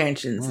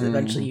expansions and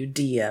eventually you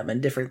DM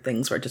and different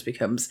things where it just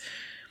becomes,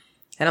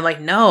 and I'm like,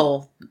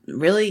 no,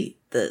 really,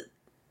 the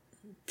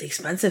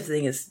expensive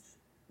thing is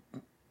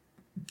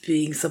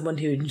being someone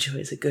who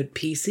enjoys a good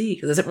PC,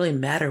 because it doesn't really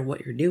matter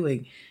what you're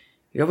doing.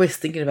 You're always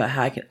thinking about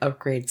how I can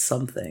upgrade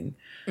something,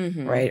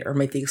 right? Or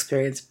make the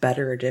experience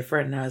better or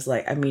different. And I was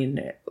like, I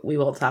mean, we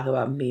won't talk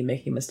about me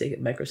making a mistake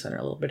at Micro Center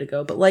a little bit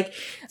ago, but like,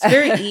 it's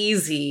very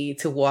easy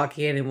to walk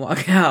in and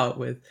walk out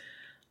with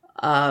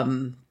a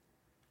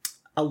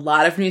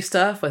lot of new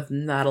stuff with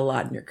not a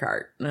lot in your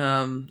cart.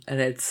 And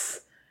it's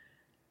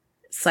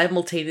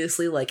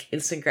simultaneously like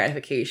instant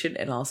gratification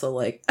and also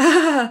like,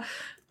 and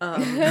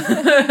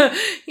it's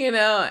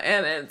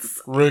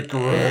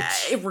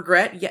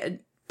regret. Yeah.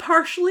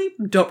 Partially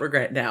don't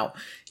regret it now,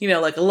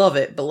 like I love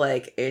it, but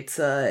like it's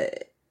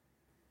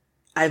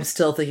I'm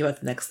still thinking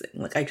about the next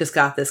thing. Like I just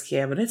got this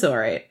cam and it's all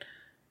right,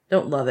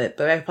 don't love it,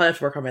 but I probably have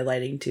to work on my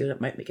lighting too, and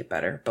it might make it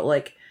better, but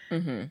like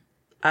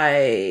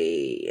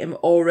I am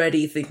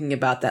already thinking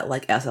about that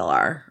like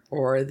SLR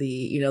or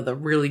the the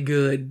really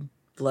good,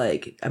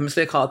 like I'm just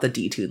gonna call it the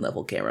D-Tune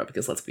level camera,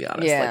 because let's be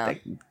honest,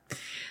 like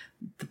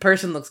the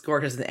person looks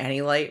gorgeous in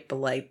any light, but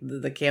like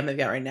the cam they've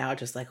got right now,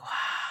 just like wow.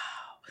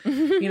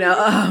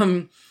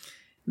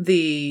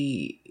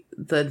 The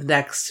the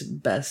next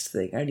best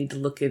thing. I need to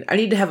look in. I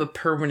need to have a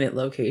permanent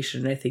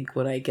location. I think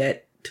when I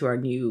get to our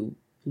new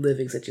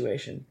living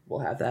situation,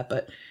 we'll have that.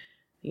 But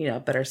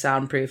better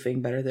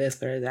soundproofing, better this,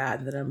 better that.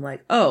 And then I'm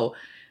like, oh,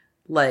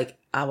 like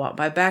I want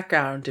my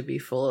background to be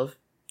full of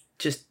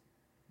just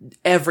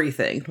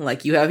everything.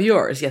 Like you have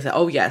yours. Yes.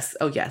 Oh yes.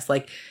 Oh yes.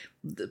 Like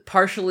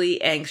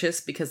partially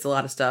anxious because a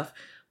lot of stuff,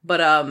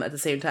 but at the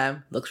same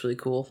time looks really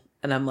cool.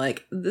 And I'm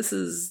like, this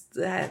is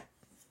that.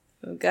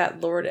 I've got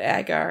Lord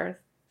Agar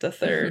the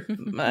Third,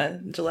 my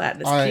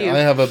gelatinous cube. I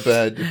have a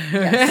bed.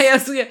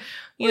 Yes. Yeah.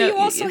 You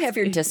also have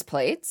your disc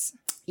plates.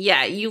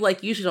 Yeah, you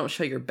usually don't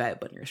show your bed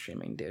when you're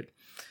streaming, dude.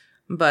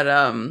 But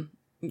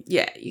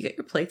yeah, you get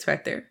your plates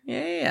right there.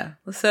 Yeah.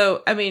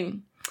 So I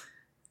mean,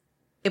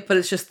 but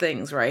it's just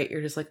things, right?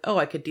 You're just like, oh,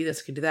 I could do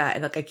this, I could do that,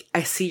 and like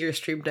I see your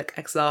Stream Deck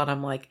XL, and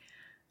I'm like,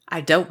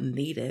 I don't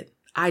need it.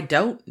 I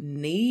don't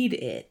need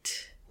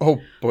it.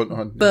 Oh,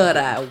 but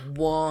I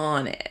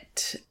want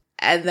it.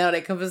 And then when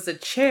it comes to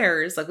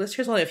chairs, like this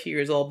chair's only a few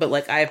years old, but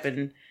like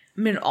I'm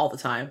in all the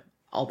time,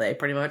 all day,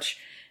 pretty much.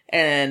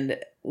 And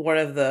one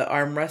of the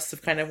armrests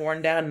have kind of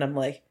worn down, and I'm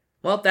like,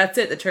 well, that's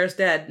it. The chair's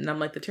dead. And I'm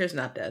like, the chair's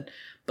not dead.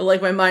 But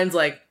like my mind's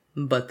like,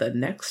 but the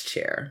next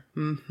chair.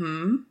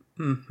 And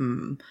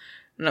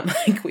I'm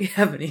like, we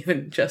haven't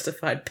even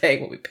justified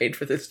paying what we paid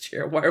for this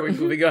chair. Why are we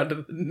moving on to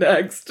the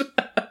next?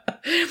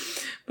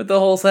 But the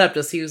whole setup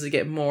just seems to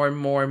get more and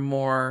more and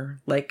more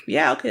like,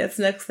 yeah, okay, that's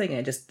the next thing. And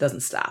it just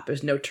doesn't stop.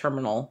 There's no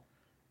terminal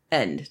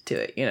end to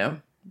it,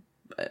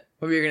 But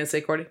what were you going to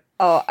say, Cordy?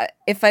 Oh,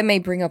 if I may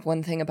bring up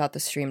one thing about the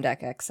Stream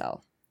Deck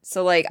XL.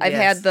 So, like, I've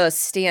had the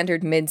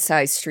standard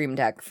mid-size Stream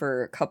Deck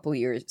for a couple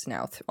years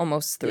now,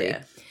 almost 3.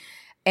 Yeah.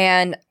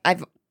 And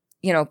I've,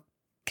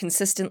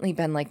 consistently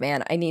been like,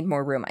 man, I need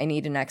more room. I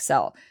need an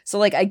XL. So,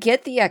 like, I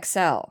get the XL,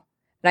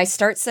 and I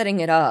start setting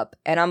it up,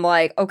 and I'm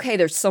like, okay,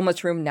 there's so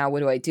much room now.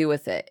 What do I do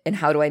with it? And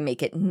how do I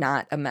make it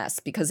not a mess?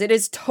 Because it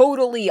is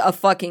totally a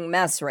fucking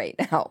mess right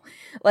now.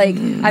 Like,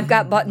 I've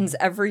got buttons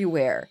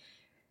everywhere.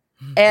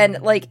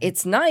 And, like,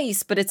 it's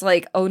nice, but it's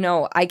like, oh,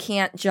 no, I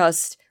can't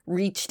just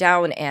reach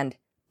down and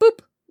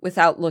boop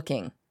without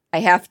looking. I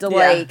have to,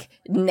 like,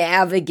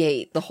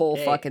 navigate the whole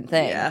fucking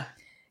thing. Yeah.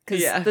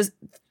 Because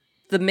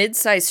the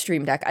mid-size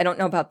Stream Deck, I don't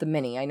know about the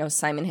mini. I know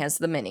Simon has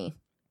the mini.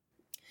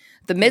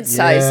 The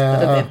mid-size,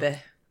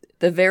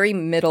 the very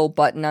middle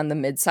button on the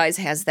mid-size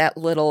has that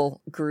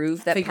little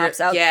groove that pops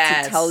out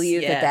to tell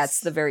you that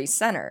that's the very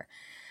center.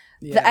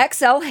 Yeah. The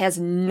XL has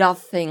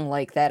nothing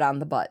like that on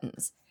the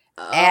buttons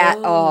at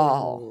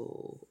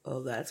all.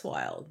 Oh, that's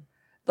wild.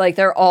 Like,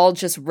 they're all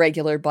just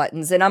regular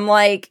buttons. And I'm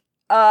like,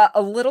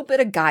 a little bit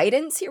of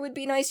guidance here would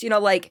be nice.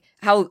 Like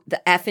how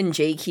the F and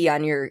J key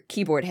on your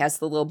keyboard has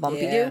the little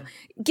bumpy do.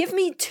 Give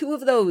me 2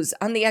 of those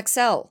on the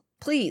XL,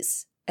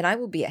 please. And I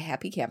will be a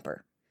happy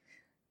camper.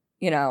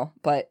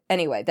 But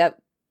anyway, that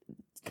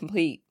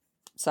complete,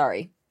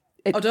 sorry.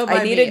 Don't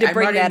mind me. To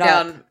bring that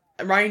up.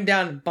 I'm writing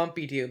down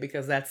bumpy do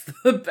because that's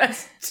the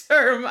best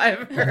term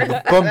I've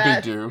heard.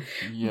 Bumpy do,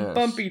 yes.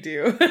 Bumpy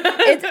do.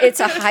 It's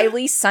a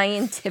highly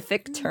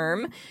scientific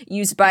term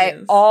used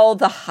by all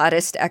the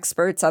hottest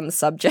experts on the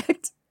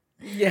subject.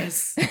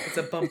 Yes, it's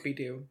a bumpy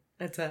do.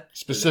 That's a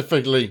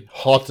specifically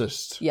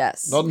hottest.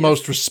 Yes, not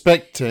most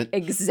respected.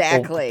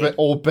 Exactly,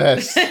 or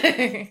best,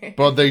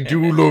 but they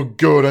do look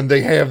good and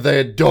they have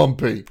that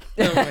dumpy.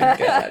 Oh my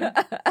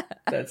god,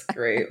 that's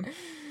great.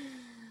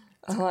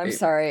 Oh, I'm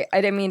sorry. I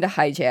didn't mean to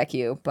hijack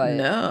you, but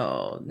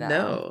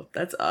no,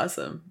 that's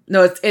awesome.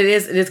 No, it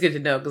is good to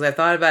know because I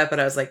thought about it, but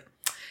I was like,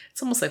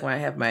 it's almost like when I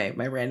have my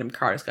random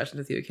car discussions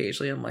with you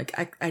occasionally. I'm like,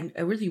 I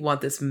really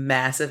want this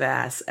massive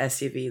ass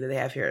SUV that they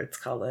have here. It's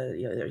called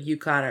a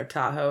Yukon or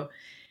Tahoe.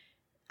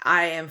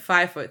 I am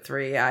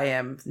 5'3". I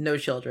am no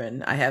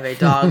children. I have a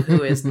dog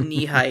who is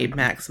knee height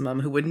maximum,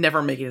 who would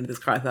never make it into this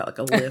car without like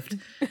a lift,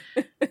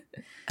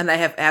 and I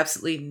have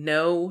absolutely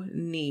no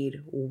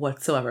need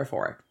whatsoever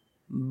for it.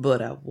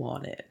 But I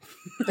want it.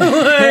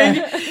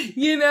 And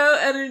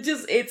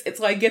it's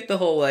like I get the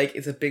whole, like,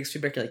 it's a big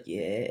Stream Deck, you're like,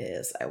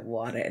 yes, I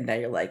want it. And now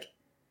you're like,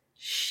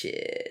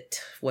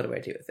 shit, what do I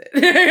do with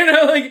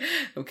it?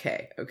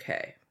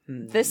 Okay.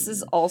 This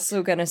is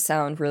also going to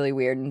sound really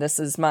weird, and this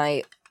is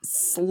my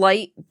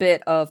slight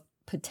bit of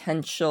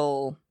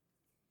potential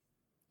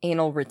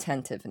anal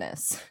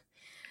retentiveness.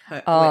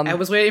 I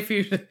was waiting for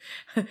you to...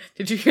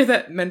 Did you hear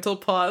that mental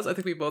pause? I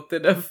think we both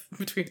did of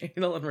between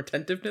anal and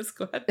retentiveness.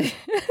 Go ahead.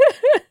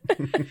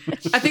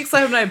 I think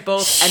Simon and I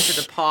both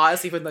entered a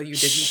pause, even though you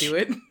didn't do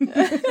it.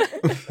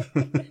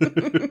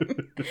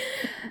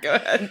 Go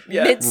ahead.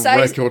 Yeah.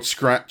 Record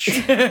scratch.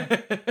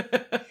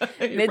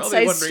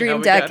 Mid-size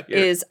Stream Deck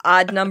is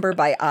odd number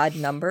by odd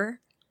number.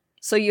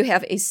 So you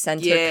have a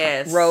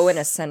center row and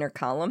a center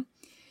column.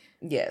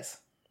 Yes.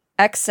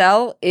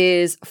 XL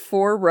is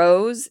 4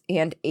 rows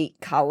and 8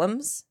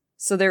 columns.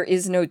 So there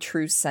is no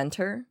true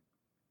center.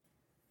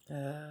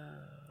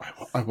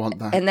 I want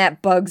that. And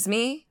that bugs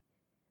me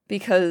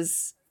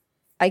because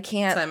I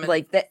can't, Simon,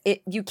 like, that.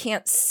 You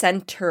can't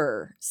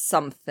center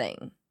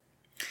something.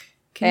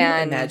 Can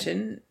you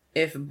imagine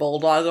if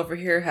Bulldog over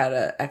here had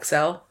a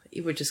XL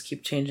You would just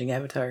keep changing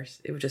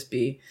avatars. It would just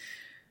be...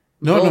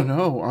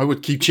 No. I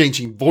would keep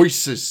changing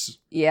voices.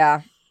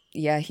 Yeah.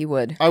 Yeah, he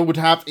would. I would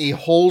have a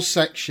whole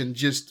section,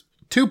 just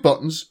 2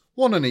 buttons,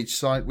 one on each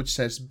side, which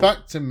says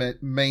back to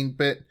main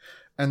bit,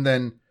 and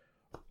then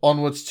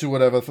onwards to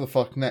whatever the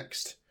fuck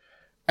next.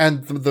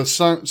 And the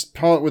sounds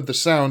part with the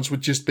sounds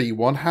would just be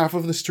one half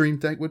of the stream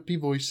deck would be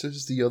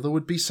voices, the other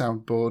would be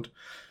soundboard.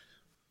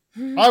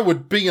 I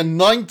would be a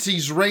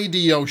 90s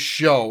radio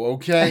show,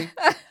 okay?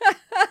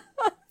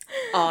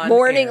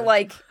 Morning, air.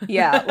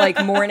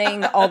 like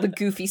morning, all the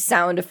goofy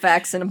sound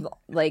effects and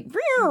like,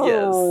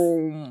 Yes.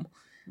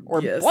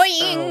 or Yes.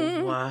 boing.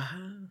 Oh, wow.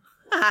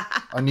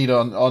 I need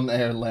an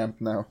on-air lamp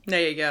now.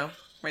 There you go.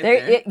 Right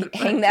There, there.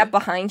 hang that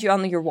behind you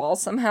on your wall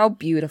somehow.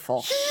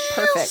 Beautiful,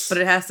 perfect. But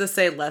it has to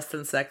say less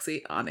than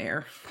sexy on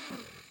air.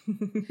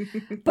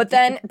 But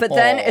then,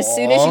 as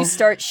soon as Aw. you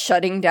start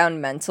shutting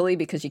down mentally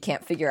because you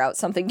can't figure out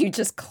something, you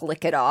just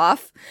click it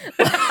off.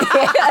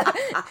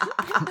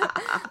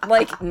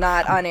 Like,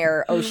 not on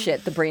air. Oh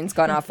shit, the brain's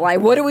gone offline.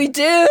 What do we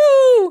do?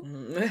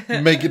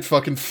 Make it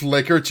fucking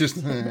flicker, just...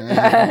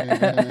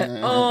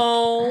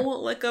 Oh,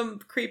 like a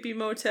creepy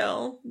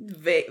motel.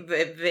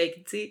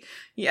 Vacancy.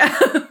 Yeah,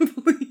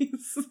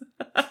 please.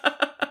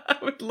 I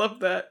would love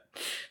that.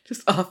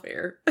 Just off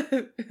air.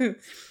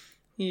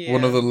 Yeah.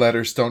 One of the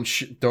letters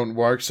don't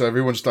work, so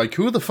everyone's like,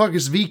 who the fuck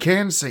is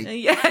Vacancy?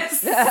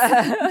 Yes.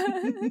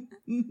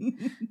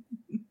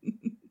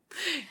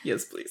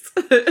 Yes, please.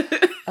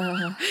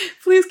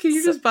 Please, can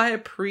you just buy a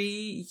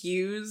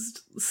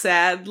pre-used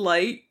sad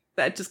light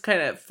that just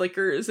kind of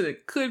flickers and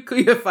it could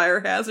be a fire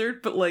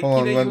hazard, but like,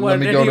 Hold you on, know, you let want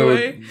me it go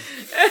anyway.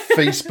 to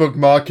Facebook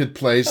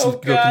Marketplace Oh,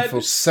 looking God.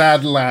 for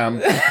sad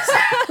lamp.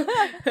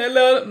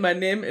 Hello, my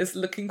name is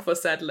looking for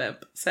sad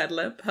lamp. Sad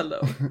lamp,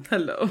 hello.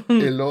 Hello.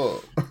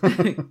 Hello.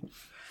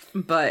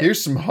 But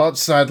Here's some hot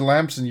sad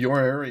lamps in your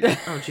area.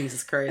 oh,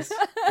 Jesus Christ.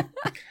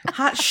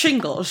 Hot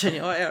shingles in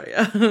your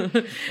area.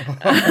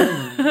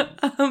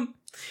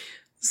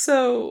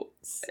 So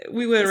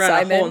we went around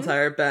a Simon? whole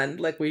entire bend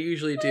like we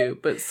usually do.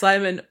 But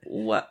Simon,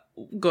 what?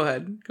 Go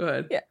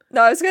ahead. Yeah.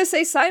 No, I was gonna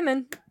say,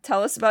 Simon,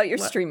 tell us about your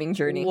What? streaming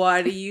journey.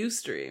 Why do you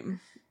stream?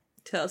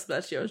 Tell us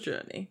about your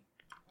journey.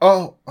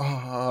 Oh,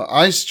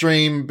 I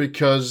stream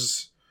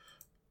because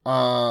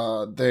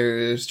there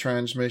is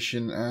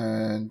transmission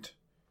and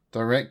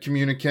direct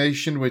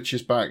communication, which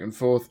is back and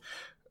forth.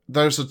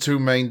 Those are 2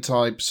 main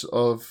types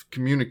of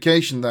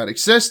communication that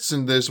exists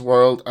in this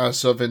world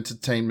as of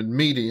entertainment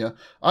media.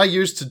 I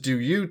used to do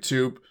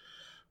YouTube,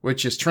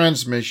 which is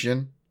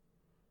transmission,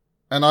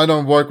 and I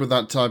don't work with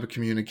that type of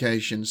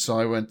communication, so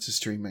I went to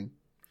streaming.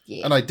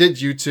 Yeah. And I did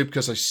YouTube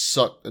because I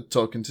sucked at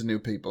talking to new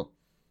people.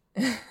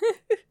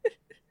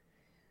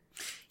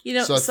 You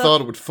know, So I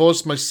thought I would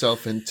force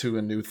myself into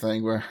a new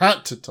thing where I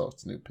had to talk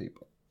to new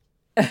people.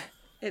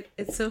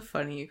 it's so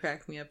funny. You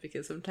crack me up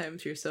because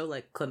sometimes you're so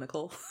like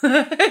clinical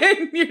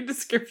in your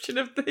description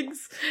of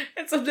things,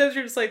 and sometimes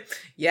you're just like,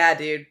 "Yeah,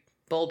 dude,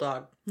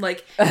 bulldog."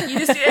 Like you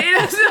just you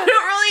don't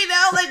really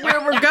know like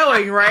where we're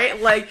going, right?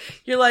 Like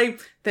you're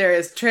like, there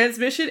is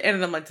transmission,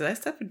 and I'm like, did I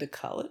step into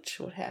college?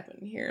 What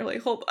happened here?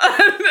 Like, hold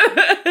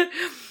on.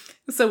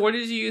 So, what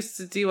did you used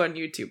to do on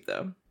YouTube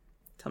though?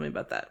 Tell me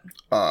about that.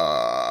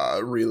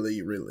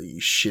 Really, really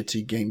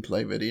shitty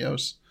gameplay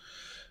videos.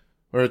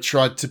 Where I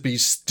tried to be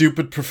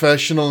stupid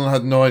professional and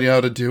had no idea how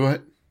to do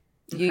it.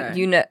 Okay.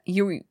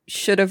 You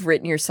should have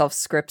written yourself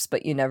scripts,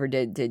 but you never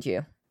did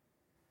you?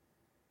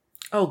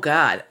 Oh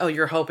God! Oh,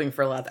 you're hoping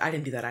for a lot. I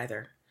didn't do that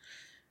either.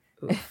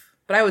 Oof.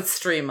 But I would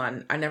stream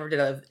on. I never did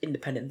an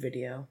independent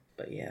video.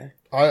 But yeah.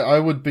 I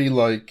would be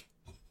like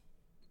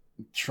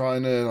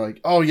trying to like,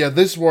 oh yeah,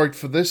 this worked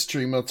for this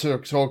streamer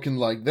talking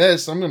like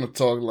this. I'm gonna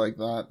talk like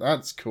that.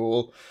 That's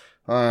cool.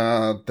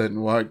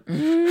 Didn't work.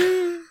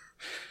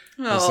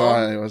 Because Oh.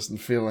 I wasn't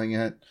feeling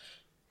it.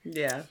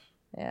 Yeah.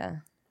 Yeah.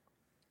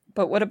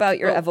 But what about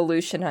your Oh.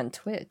 evolution on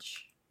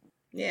Twitch?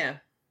 Yeah.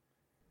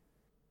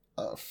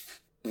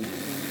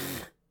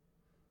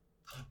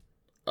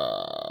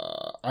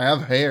 I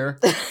have hair.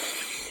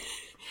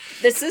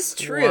 This is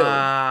true.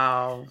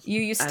 Wow.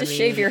 You used I to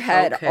shave mean, your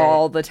head okay.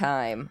 all the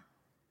time.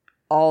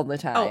 All the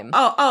time.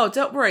 Oh,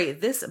 don't worry.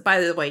 This,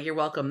 by the way, you're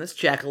welcome. This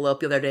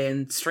jackalope the other day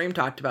in stream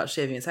talked about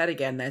shaving his head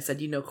again. And I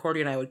said, Cordy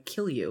and I would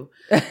kill you.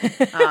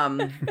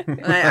 And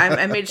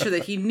I made sure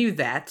that he knew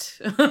that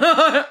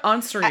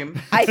on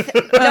stream.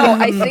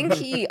 I think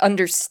he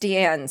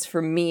understands,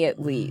 for me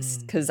at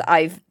least, because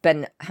I've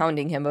been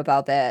hounding him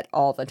about that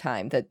all the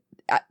time. That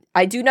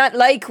I do not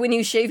like when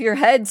you shave your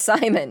head,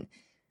 Simon.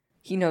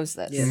 He knows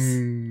this. Yes.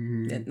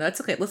 Mm. Yeah, no,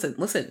 it's okay.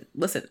 Listen.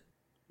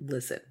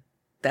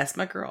 That's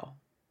my girl.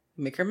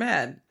 Make her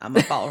mad. I'm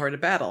gonna follow her to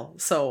battle.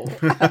 So,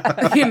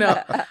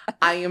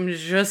 I am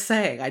just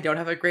saying, I don't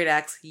have a great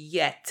axe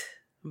yet,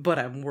 but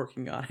I'm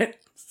working on it.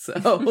 So,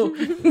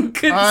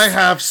 I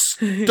have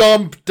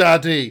stump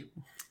daddy.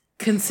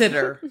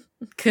 consider,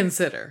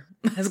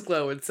 as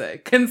Glow would say,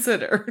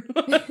 consider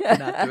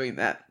not doing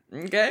that.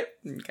 Okay.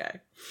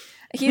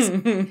 He's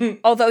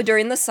although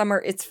during the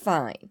summer it's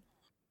fine.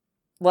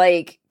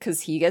 Like,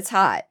 because he gets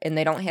hot and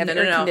they don't have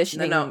air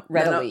conditioning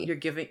readily.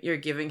 You're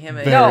giving him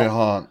a very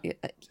hot.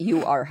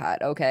 You are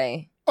hot,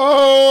 okay?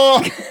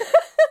 Oh!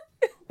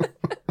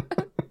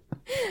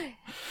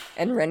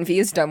 And Renvi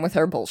is done with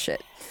her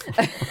bullshit.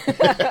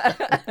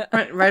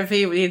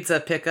 Renvi needs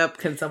a pickup.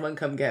 Can someone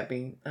come get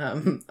me?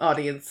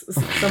 Audience,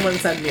 someone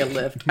send me a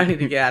lift. I need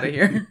to get out of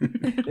here.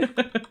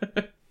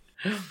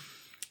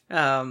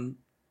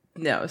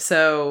 No.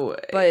 So,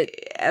 but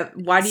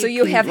why do you? So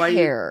you have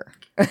hair.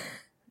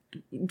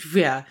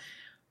 Yeah.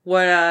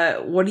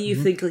 What do you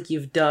think like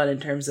you've done in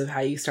terms of how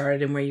you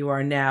started and where you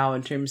are now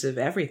in terms of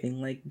everything,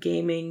 like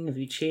gaming? Have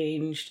you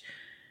changed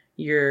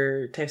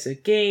your types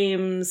of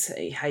games,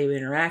 how you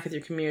interact with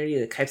your community,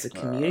 the types of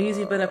communities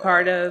you've been a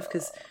part of?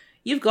 Because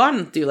you've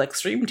gone through like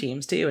stream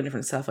teams too and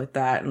different stuff like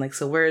that. And like,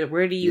 so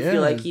where do you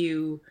feel like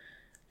you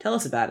tell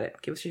us about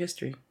it? Give us your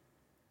history.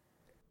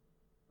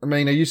 I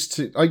mean,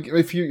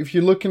 if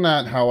you're looking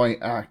at how I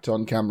act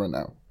on camera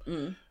now,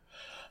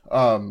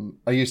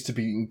 I used to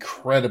be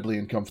incredibly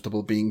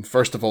uncomfortable being,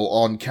 first of all,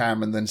 on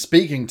cam and then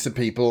speaking to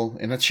people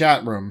in a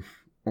chat room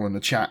or in the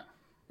chat.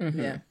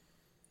 Mm-hmm. Yeah.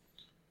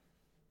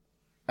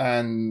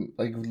 And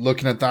like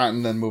looking at that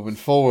and then moving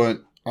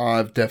forward,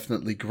 I've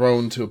definitely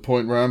grown to a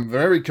point where I'm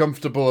very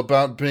comfortable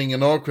about being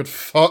an awkward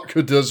fuck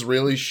who does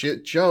really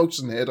shit jokes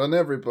and hit on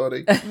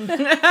everybody.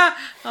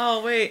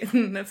 Oh, wait.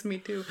 That's me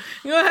too.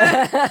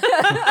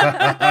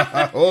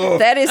 Oh.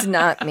 That is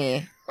not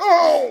me.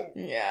 Oh!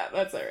 Yeah,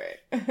 that's all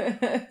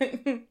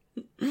right.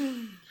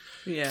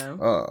 Yeah.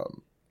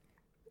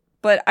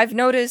 But I've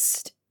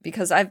noticed,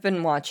 because I've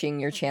been watching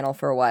your channel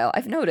for a while,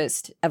 I've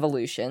noticed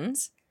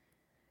evolutions.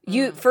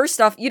 You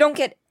first off, you don't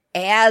get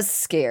as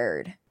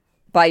scared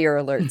by your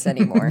alerts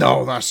anymore.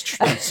 No,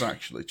 that's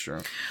actually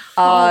true.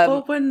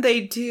 But when they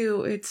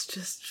do, it's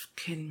just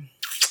fucking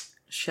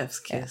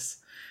chef's kiss.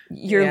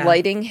 Your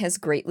lighting has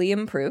greatly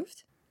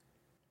improved.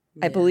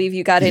 I believe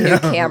you got a new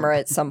camera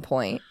at some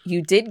point.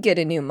 You did get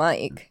a new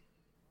mic.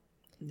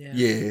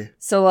 Yeah.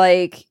 So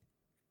like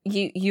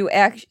you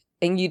act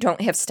and you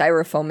don't have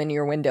styrofoam in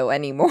your window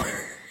anymore.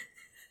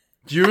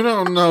 You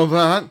don't know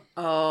that.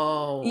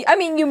 Oh. I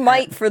mean, you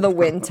might for the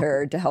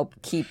winter to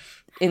help keep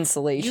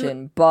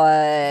insulation,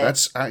 but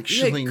that's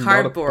actually you had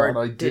not a cardboard,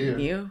 bad idea. didn't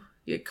you?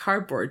 You had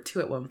cardboard too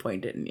at one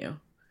point, didn't you?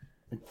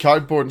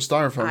 Cardboard and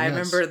styrofoam. I yes.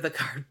 remember the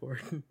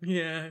cardboard.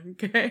 Yeah,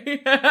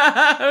 okay.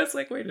 I was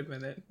like, wait a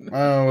minute.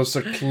 I was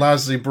a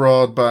classy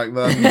broad back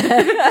then.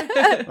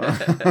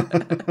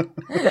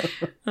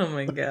 Oh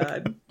my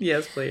god.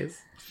 Yes, please.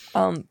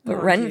 But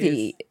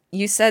Renvi,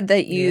 you said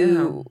that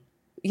you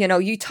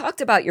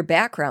talked about your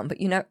background, but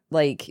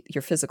like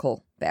your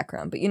physical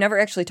background, but you never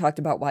actually talked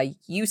about why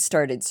you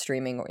started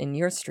streaming in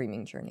your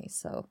streaming journey.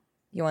 So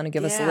you want to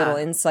give us a little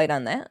insight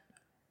on that?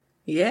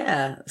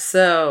 Yeah.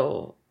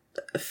 So,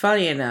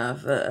 funny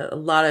enough, a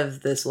lot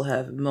of this will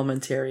have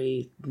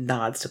momentary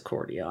nods to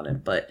Cordy on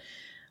it, but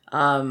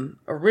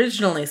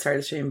originally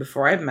started streaming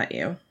before I met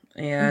you,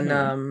 and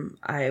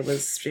I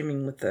was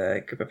streaming with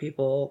a group of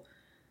people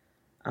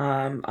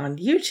on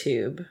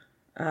YouTube.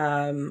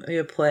 We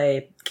would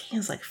play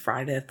games like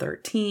Friday the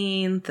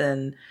 13th,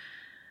 and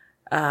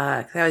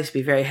I used to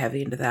be very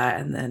heavy into that,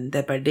 and then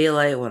Dead by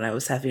Daylight when I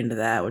was heavy into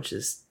that, which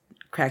is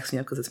cracks me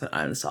up because it's been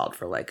uninstalled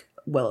for like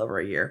well over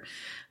a year.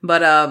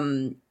 But I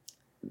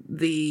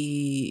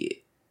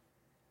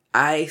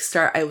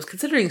was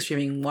considering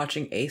streaming,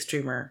 watching a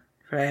streamer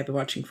who I had been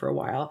watching for a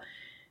while,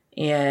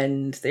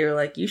 and they were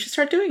like, you should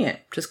start doing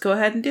it. Just go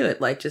ahead and do it.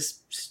 Like,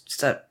 just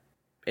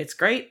it's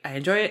great. I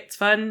enjoy it. It's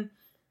fun.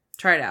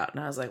 Try it out.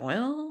 And I was like,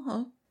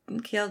 well,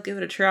 okay, I'll give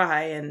it a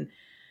try. And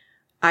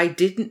I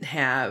didn't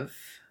have,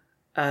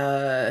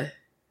 or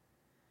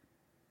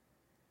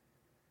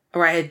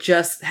I had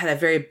just had a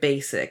very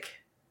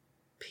basic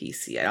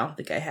PC. I don't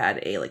think I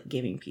had a like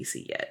gaming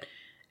PC yet.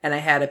 And I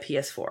had a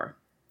PS4.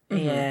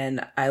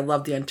 And I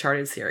loved the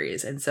Uncharted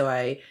series. And so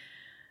I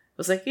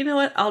was like, you know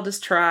what? I'll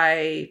just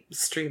try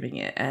streaming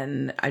it.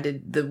 And I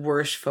did the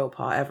worst faux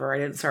pas ever. I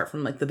didn't start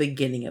from like the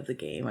beginning of the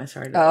game. I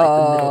started at like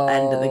the middle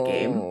end of the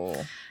game.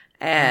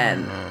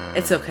 And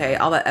it's okay.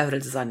 All that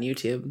evidence is on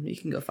YouTube. You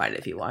can go find it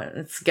if you want.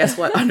 It's guess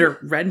what? Under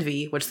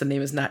Renvi, which the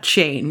name has not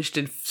changed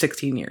in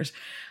 16 years.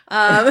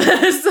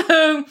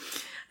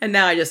 And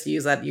now I just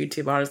use that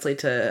YouTube, honestly,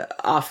 to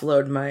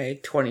offload my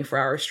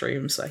 24-hour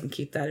stream so I can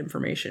keep that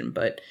information.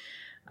 But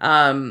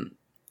I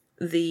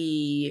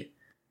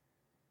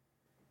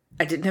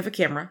didn't have a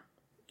camera.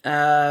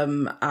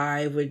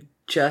 I would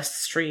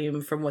just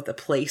stream from what the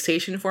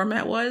PlayStation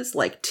format was,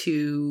 like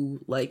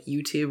to like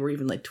YouTube or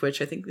even like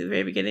Twitch, I think, at the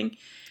very beginning.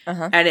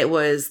 And it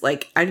was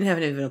like, I didn't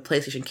have even a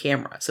PlayStation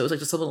camera. So it was like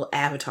just a little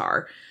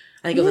avatar.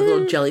 I think it was like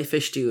little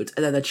jellyfish dudes.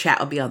 And then the chat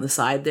would be on the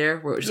side there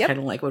where it was just kind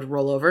of like would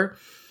roll over.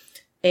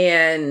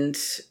 And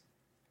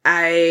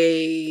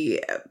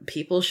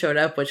people showed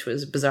up, which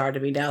was bizarre to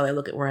me. Now I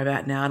look at where I'm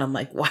at now and I'm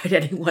like, why did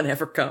anyone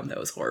ever come? That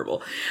was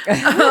horrible.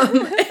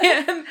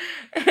 And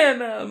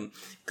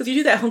because you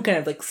do that whole kind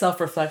of like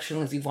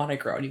self-reflection as you want to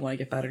grow and you want to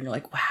get better and you're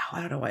like, wow, I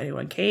don't know why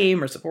anyone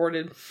came or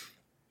supported.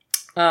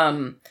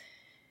 And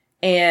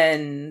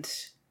And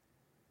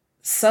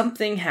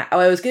something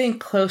I was getting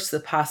close to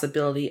the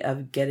possibility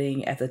of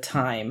getting, at the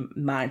time,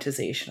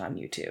 monetization on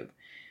YouTube.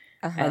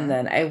 And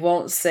then I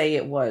won't say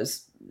it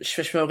was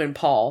Schmogan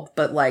Paul,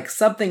 but like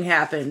something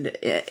happened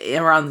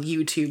around the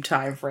YouTube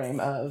time frame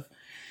of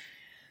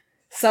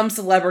some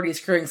celebrity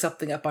screwing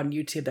something up on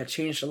YouTube that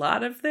changed a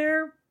lot of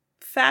their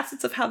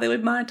facets of how they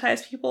would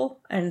monetize people.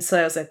 And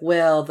so I was like,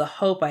 well, the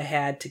hope I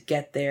had to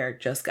get there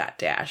just got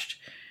dashed.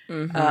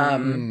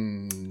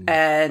 And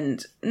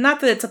not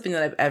that it's something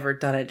that I've ever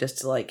done it just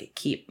to like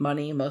keep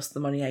money. Most of the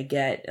money I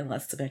get,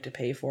 unless it's something I have to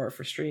pay for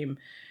stream,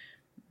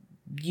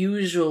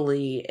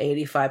 usually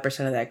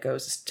 85% of that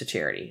goes to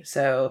charity.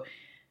 So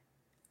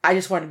I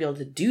just wanted to be able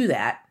to do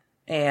that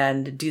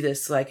and do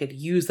this so I could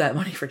use that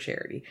money for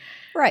charity.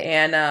 Right.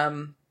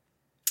 And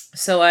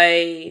so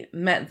I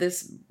met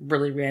this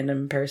really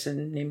random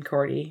person named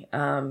Cordy,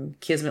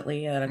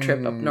 kismetly on a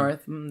trip up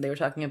north. They were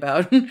talking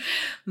about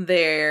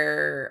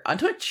they're on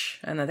Twitch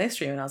and that they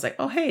stream. And I was like,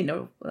 oh, hey,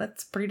 no,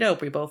 that's pretty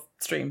dope. We both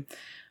stream.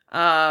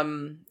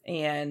 And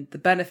the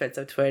benefits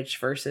of Twitch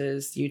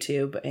versus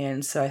YouTube.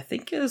 And so I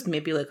think it was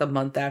maybe like a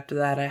month after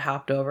that I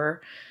hopped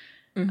over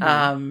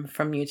from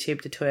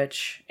YouTube to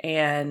Twitch.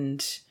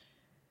 And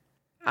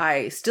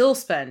I still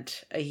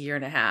spent a year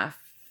and a half,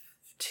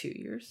 2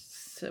 years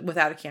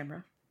without a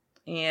camera,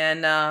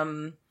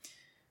 and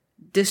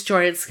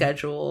disjointed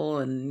schedule,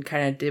 and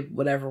kind of did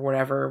whatever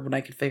when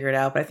I could figure it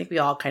out. But I think we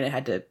all kind of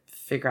had to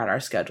figure out our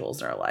schedules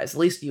in our lives, at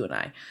least you and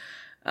I.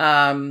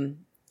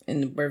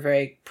 And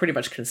we're pretty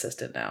much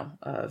consistent now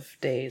of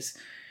days.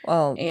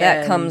 Well,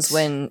 that comes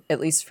when, at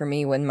least for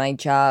me, when my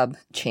job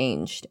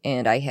changed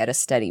and I had a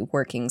steady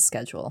working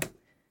schedule.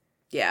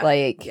 Yeah.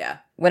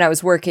 When I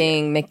was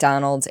working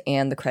McDonald's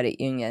and the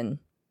credit union,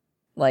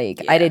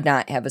 I did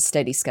not have a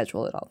steady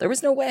schedule at all. There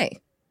was no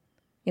way.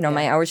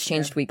 My hours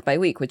changed week by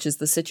week, which is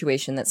the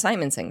situation that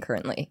Simon's in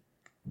currently.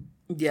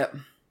 Yep.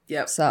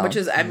 So, which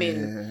is, I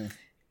mean,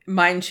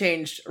 mine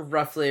changed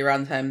roughly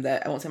around the time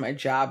that, I won't say my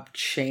job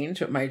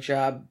changed, but my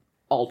job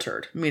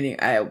altered, meaning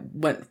I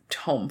went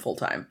home full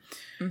time.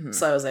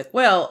 So I was like,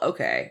 well,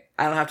 okay,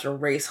 I don't have to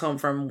race home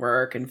from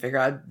work and figure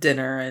out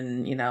dinner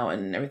and,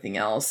 and everything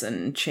else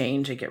and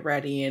change and get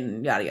ready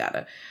and yada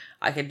yada.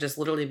 I could just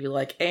literally be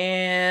like,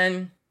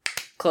 and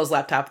close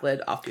laptop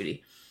lid, off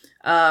duty.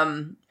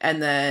 And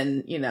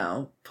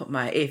then, put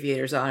my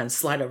aviators on and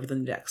slide over the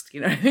next,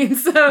 you know what I mean?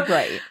 So,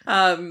 right.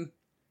 And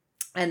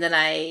then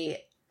I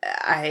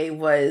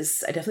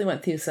definitely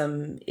went through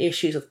some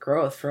issues with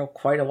growth for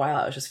quite a while.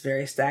 I was just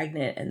very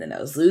stagnant, and then I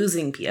was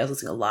losing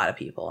a lot of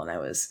people, and I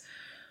was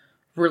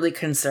really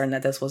concerned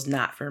that this was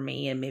not for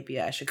me and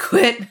maybe I should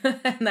quit.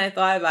 And I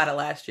thought about it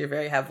last year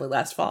very heavily,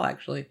 last fall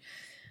actually.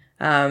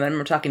 And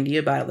we're talking to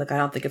you about it, like, I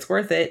don't think it's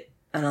worth it.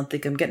 I don't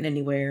think I'm getting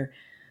anywhere.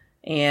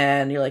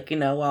 And you're like,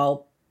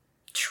 well,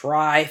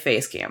 try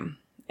Facecam.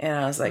 And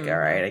I was like, all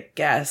right, I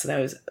guess. And I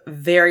was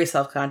very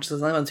self-conscious, because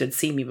the only ones who had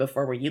seen me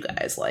before were you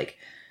guys, like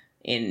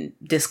in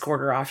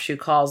Discord or offshoot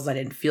calls. I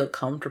didn't feel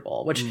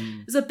comfortable, which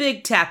is a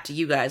big tap to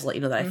you guys, let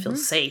you know that I feel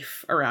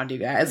safe around you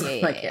guys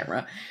with my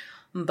camera.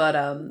 But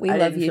I love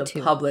didn't you feel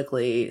too.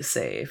 Publicly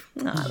safe.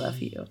 Oh, I love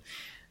you.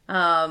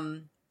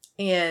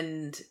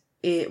 And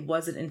it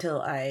wasn't until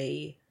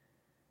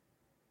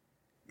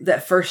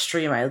that first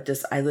stream, I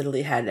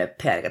literally had a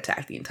panic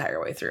attack the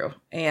entire way through.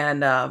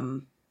 And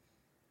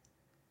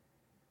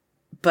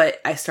but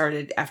I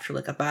started after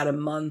like about a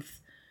month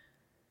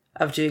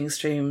of doing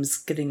streams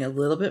getting a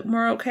little bit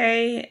more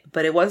okay,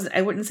 but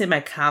I wouldn't say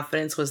my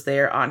confidence was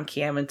there on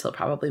cam until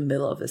probably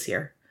middle of this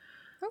year.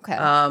 Okay.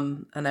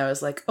 And I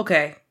was like,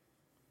 okay,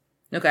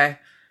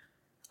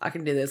 I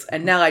can do this.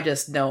 And now I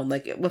just know,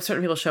 like, when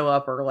certain people show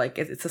up, or like,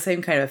 it's the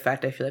same kind of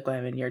effect I feel like when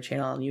I'm in your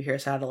channel and you hear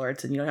sound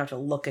alerts and you don't have to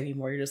look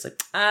anymore. You're just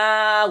like,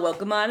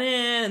 welcome on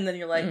in. And then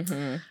you're like,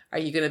 are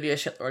you going to be a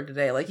shitlord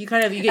today? Like, you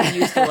get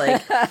used to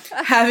like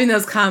having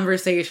those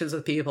conversations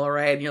with people,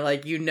 right? And you're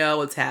like,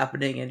 what's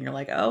happening. And you're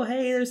like, oh,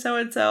 hey, there's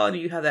so-and-so. And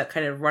you have that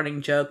kind of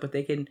running joke, but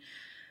they can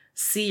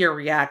see your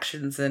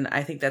reactions. And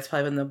I think that's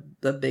probably been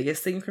the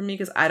biggest thing for me,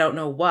 because I don't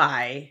know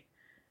why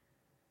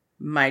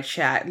my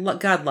chat,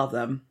 God love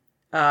them,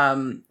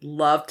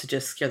 love to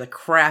just scare the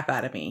crap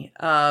out of me.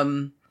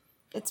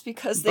 It's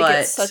because they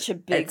get such a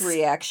big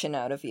reaction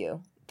out of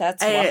you.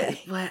 That's why.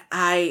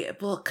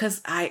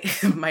 Because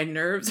my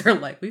nerves are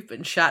like, we've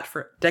been shot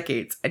for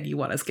decades and you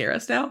want to scare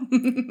us now?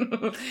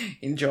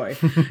 Enjoy.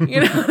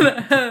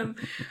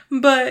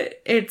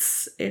 But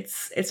it's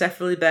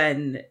definitely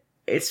been,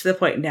 it's to the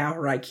point now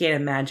where I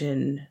can't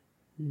imagine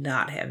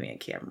not having a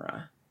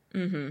camera.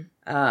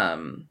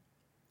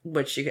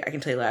 Which I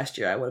can tell you last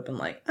year I would have been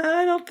like,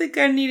 I don't think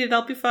I need it.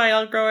 I'll be fine.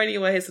 I'll grow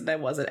anyways. And I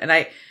wasn't. And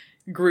I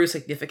grew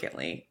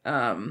significantly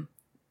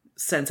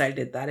since I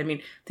did that. I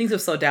mean, things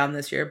have slowed down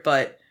this year,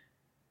 but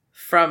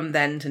from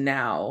then to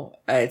now,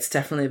 it's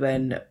definitely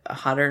been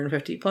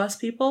 150 plus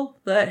people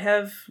that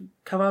have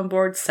come on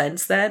board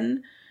since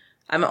then.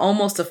 I'm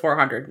almost to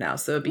 400 now.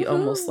 So it would be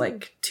almost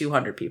like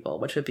 200 people,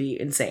 which would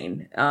be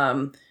insane.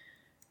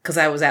 because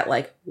I was at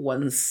like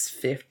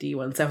 150,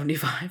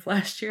 175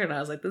 last year, and I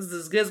was like, this is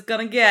as good as it's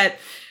gonna get.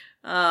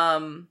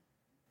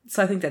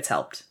 So I think that's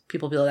helped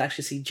people be able to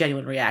actually see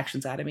genuine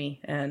reactions out of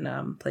me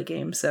and play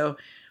games. So,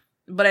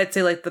 but I'd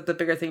say like the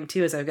bigger thing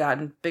too is I've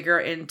gotten bigger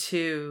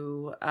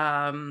into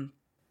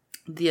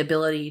the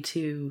ability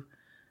to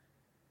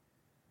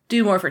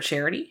do more for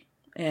charity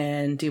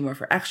and do more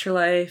for Extra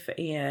Life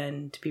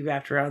and to be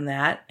wrapped around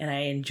that. And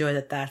I enjoy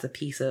that that's a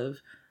piece of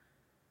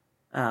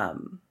a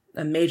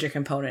major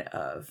component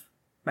of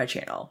my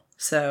channel.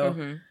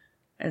 So,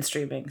 and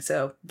streaming.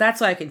 So that's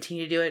why I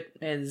continue to do it.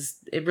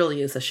 It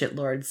really is the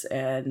shitlords.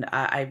 And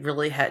I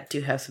really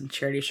do have some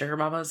charity sugar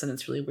mamas, and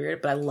it's really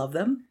weird, but I love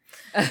them.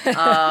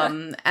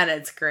 And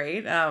it's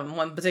great.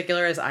 One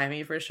particular is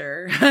Amy for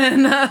sure.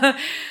 And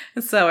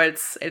so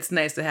it's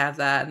nice to have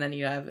that. And then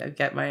I've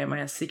got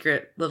my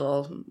secret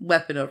little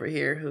weapon over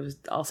here who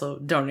also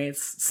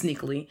donates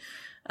sneakily.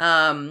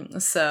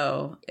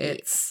 So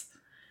it's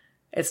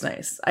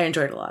nice. I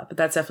enjoyed it a lot, but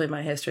that's definitely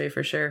my history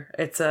for sure.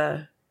 It's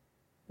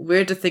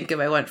weird to think of.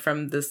 I went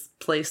from this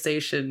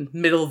PlayStation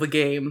middle of the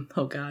game,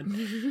 oh god,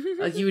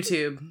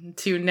 YouTube,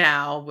 to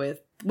now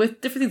with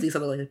different things,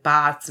 like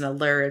bots and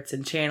alerts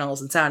and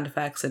channels and sound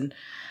effects, and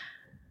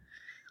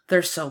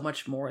there's so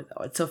much more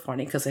though. It's so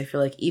funny because I feel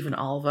like even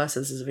all of us,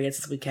 as advanced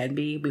as we can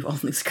be, we've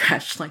only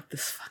scratched like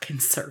this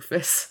fucking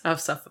surface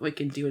of stuff that we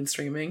can do in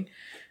streaming,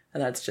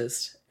 and that's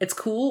just, it's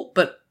cool,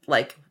 but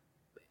like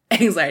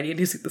anxiety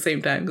inducing at the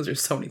same time because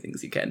there's so many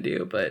things you can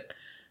do. But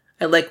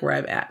I like where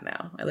I'm at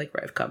now. I like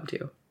where I've come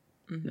to.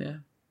 Yeah.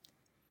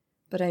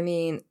 But I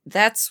mean,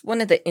 that's one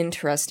of the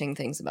interesting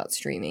things about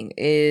streaming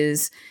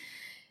is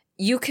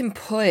you can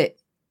put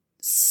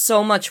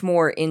so much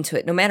more into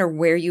it no matter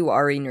where you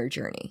are in your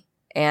journey.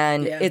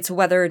 And it's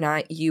whether or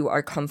not you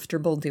are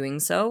comfortable doing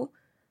so,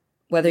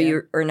 whether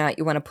you or not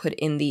you want to put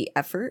in the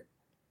effort.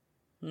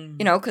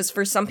 You know, because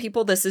for some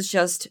people this is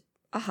just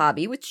a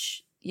hobby,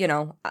 which, you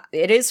know,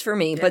 it is for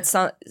me, but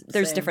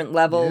there's different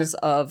levels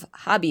of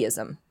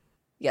hobbyism.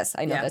 Yes,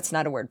 I know that's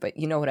not a word, but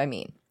you know what I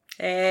mean.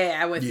 Hey,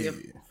 I'm with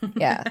you.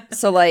 Yeah.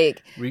 So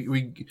like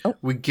we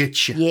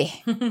get you. Yeah.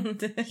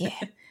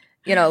 Yeah.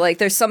 You know, like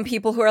there's some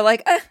people who are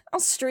like, I'll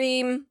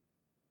stream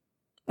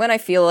when I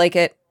feel like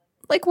it,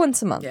 like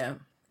once a month. Yeah.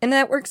 And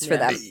that works for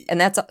them.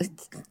 And that's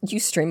you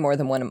stream more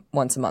than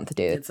once a month,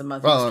 dude. It's a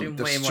month. Well,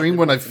 stream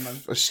when I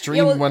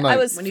stream when I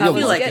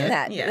feel like it.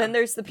 That. Yeah. Then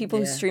there's the people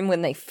who stream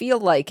when they feel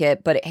like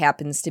it, but it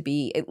happens to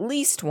be at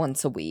least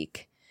once a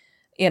week.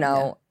 You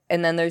know.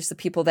 And then there's the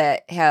people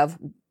that have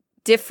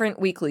different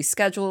weekly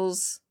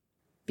schedules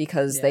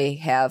because they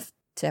have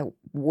to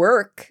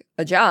work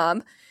a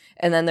job.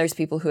 And then there's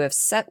people who have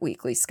set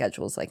weekly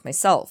schedules like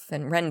myself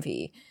and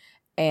Renvi.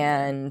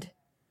 And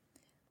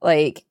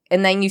like,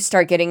 and then you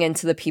start getting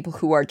into the people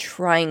who are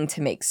trying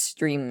to make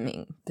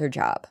streaming their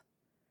job.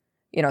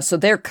 You know, so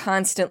they're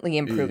constantly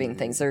improving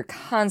things. They're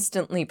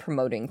constantly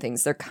promoting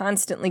things. They're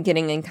constantly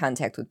getting in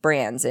contact with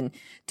brands and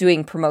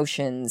doing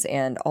promotions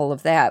and all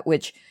of that,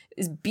 which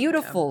is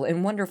beautiful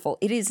and wonderful.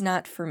 It is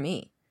not for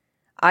me.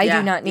 I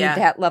do not need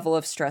that level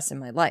of stress in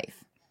my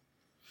life.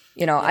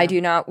 You know, I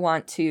do not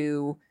want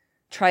to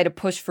try to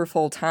push for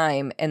full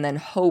time and then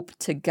hope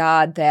to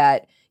God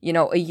that, you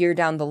know, a year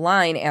down the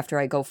line after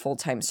I go full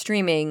time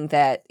streaming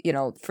that, you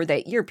know, for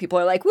that year, people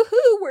are like,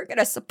 woohoo, we're going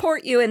to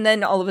support you. And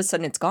then all of a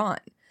sudden it's gone.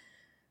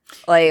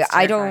 Like,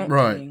 I don't.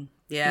 Right.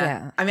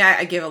 Yeah. I mean,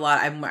 I give a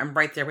lot. I'm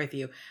right there with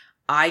you.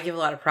 I give a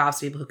lot of props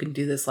to people who can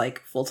do this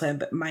like full time.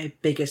 But my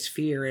biggest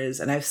fear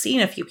is, and I've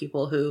seen a few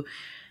people who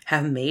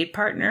have made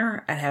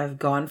partner and have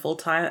gone full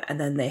time, and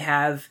then they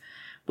have,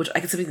 which I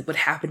guess something would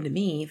happen to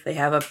me. They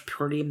have a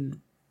pretty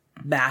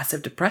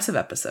massive depressive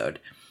episode,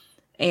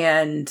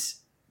 and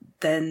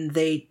then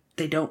they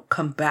don't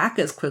come back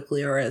as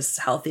quickly or as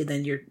healthy.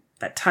 Then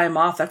that time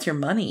off, that's your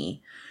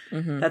money.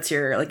 Mm-hmm. That's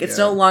your, like, it's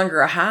no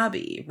longer a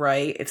hobby,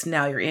 right? It's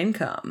now your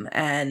income.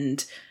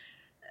 And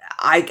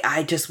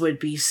I just would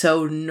be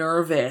so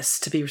nervous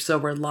to be so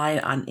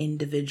reliant on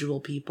individual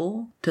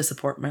people to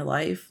support my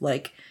life.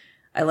 Like,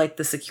 I like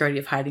the security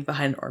of hiding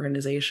behind an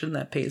organization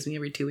that pays me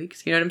every 2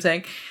 weeks. You know what I'm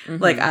saying?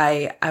 Mm-hmm. Like,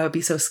 I would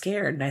be so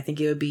scared, and I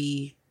think it would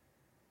be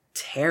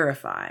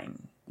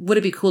terrifying. Would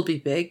it be cool to be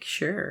big?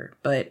 Sure.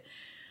 But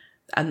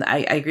I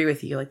agree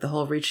with you. Like, the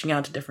whole reaching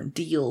out to different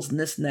deals and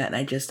this and that, and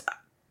I just...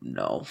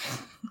 No.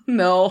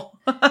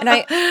 And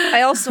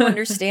I also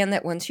understand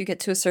that once you get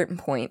to a certain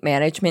point,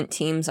 management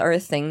teams are a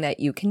thing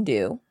that you can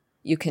do.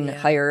 You can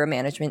hire a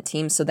management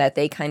team so that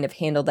they kind of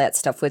handle that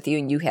stuff with you,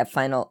 and you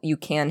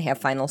can have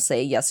final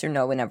say, yes or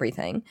no, and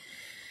everything.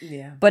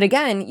 Yeah. But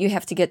again, you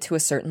have to get to a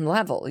certain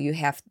level. You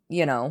have,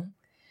 you know,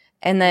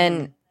 and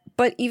then,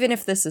 but even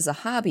if this is a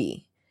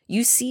hobby,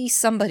 you see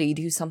somebody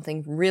do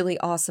something really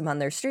awesome on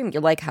their stream.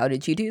 You're like, how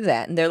did you do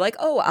that? And they're like,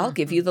 oh, I'll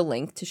give you the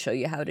link to show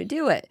you how to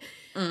do it.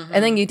 Mm-hmm.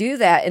 And then you do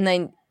that, and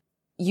then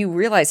you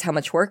realize how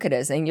much work it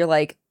is. And you're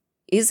like,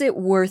 is it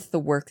worth the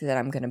work that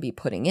I'm going to be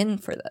putting in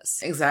for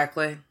this?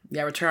 Exactly.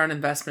 Yeah, return on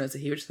investment is a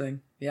huge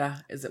thing. Yeah.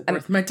 Is it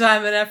worth my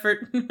time and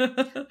effort?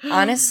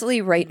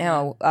 Honestly, right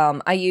now,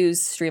 I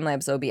use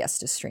Streamlabs OBS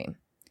to stream.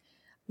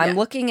 I'm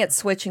looking at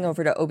switching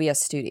over to OBS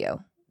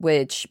Studio,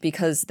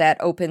 because that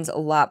opens a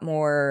lot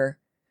more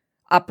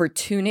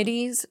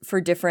opportunities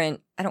for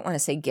different, I don't want to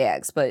say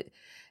gags, but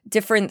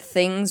different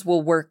things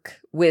will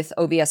work with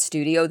OBS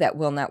Studio that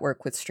will not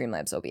work with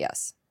Streamlabs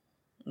OBS.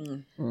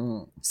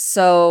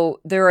 So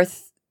there are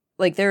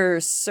there are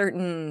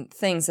certain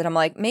things that I'm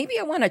like, maybe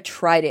I want to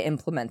try to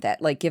implement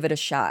that, like give it a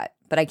shot,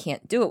 but I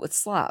can't do it with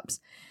slobs.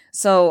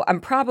 So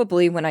I'm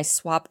probably, when I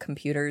swap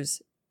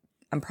computers,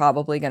 I'm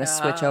probably going to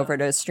switch over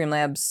to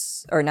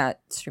Streamlabs, or not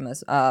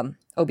Streamlabs,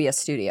 OBS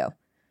Studio.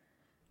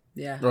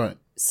 Yeah. Right.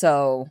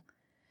 So,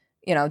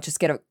 just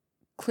get a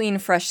clean,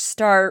 fresh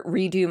start,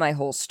 redo my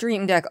whole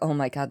stream deck. Oh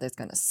my God, that's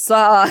going to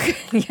suck,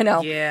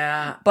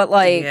 Yeah. But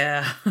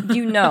yeah.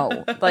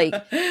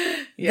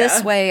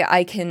 This way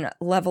I can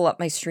level up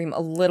my stream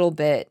a little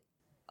bit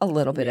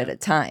at a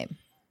time.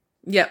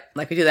 Yep,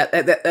 like we do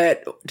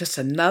that just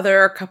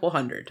another couple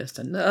hundred,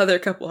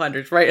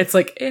 right? It's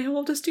like,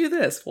 we'll just do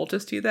this, we'll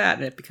just do that,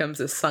 and it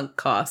becomes a sunk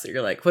cost. So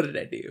you're like, what did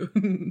I do?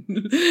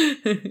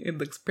 It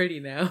looks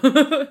pretty now.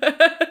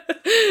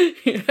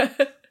 Yeah.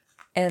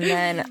 And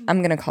then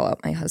I'm gonna call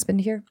out my husband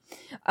here,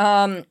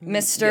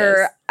 Mr.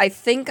 Yes. I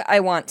think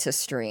I want to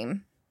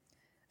stream,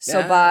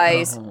 so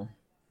buys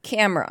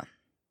camera,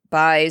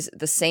 buys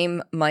the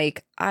same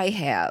mic I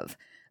have,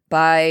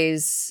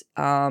 buys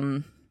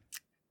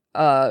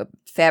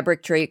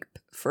fabric drape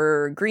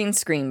for green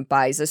screen,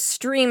 buys a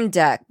stream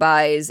deck,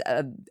 buys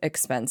an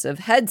expensive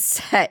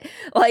headset.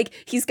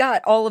 He's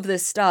got all of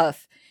this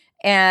stuff,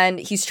 and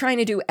he's trying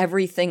to do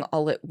everything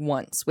all at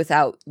once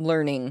without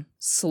learning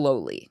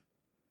slowly,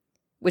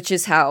 which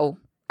is how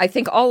I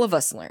think all of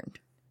us learned.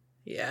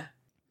 Yeah.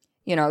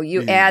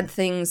 You add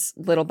things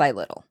little by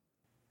little.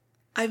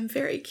 I'm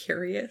very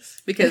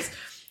curious because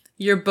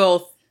you're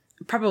both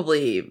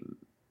probably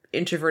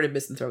introverted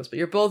misanthropes, but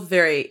you're both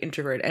very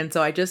introverted, and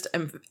so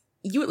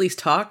you at least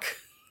talk.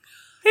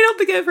 I don't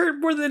think I've heard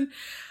more than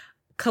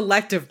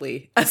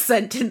collectively a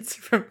sentence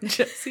from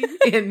Jesse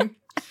in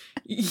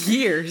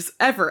years,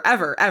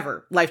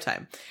 ever,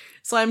 lifetime.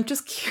 So I'm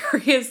just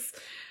curious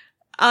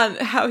on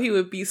how he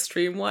would be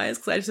stream-wise,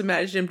 because I just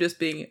imagine him just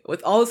being,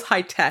 with all his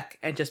high tech,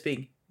 and just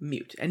being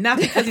mute. And not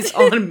because he's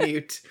on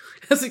mute,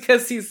 just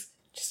because he's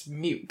just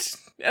mute.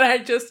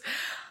 And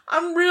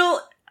I'm real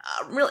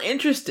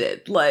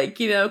interested,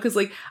 because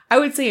I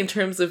would say in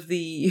terms of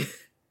the,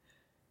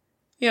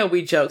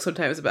 we joke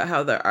sometimes about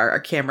how our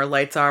camera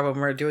lights are when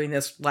we're doing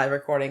this live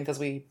recording, because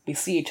we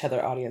see each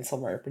other audience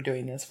when we're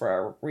doing this for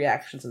our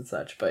reactions and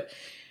such. But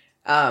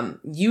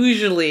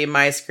usually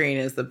my screen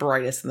is the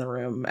brightest in the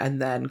room,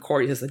 and then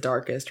Corey's is the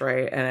darkest,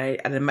 right?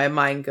 And in my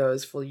mind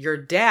goes, well, your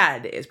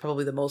dad is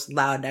probably the most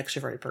loud and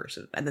extroverted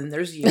person, and then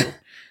there's you,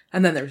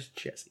 and then there's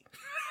Jesse.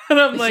 And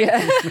I'm like,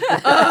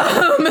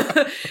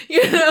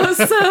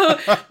 so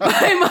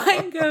my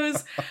mind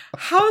goes,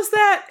 how's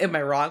that? Am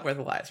I wrong with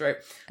the lies, right?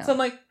 Oh. So I'm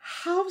like,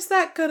 how's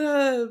that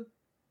gonna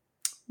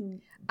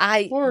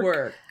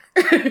work?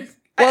 Well,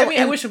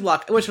 I wish him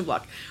luck.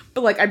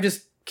 But I'm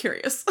just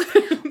curious.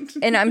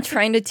 And I'm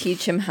trying to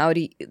teach him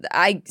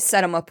I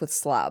set him up with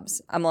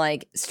slobs. I'm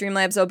like,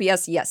 Streamlabs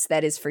OBS, yes,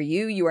 that is for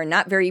you. You are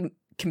not very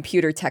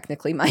computer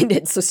technically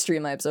minded, so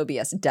Streamlabs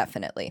OBS,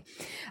 definitely.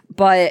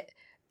 But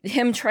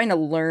him trying to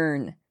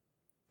learn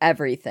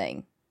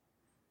everything.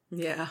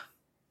 Yeah.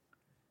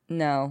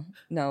 No,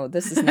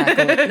 this is not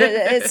going.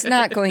 It's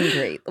not going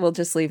great. We'll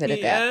just leave it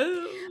at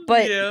that.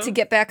 But to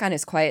get back on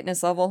his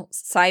quietness level,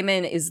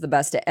 Simon is the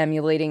best at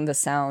emulating the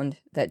sound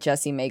that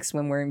Jesse makes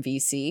when we're in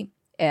VC.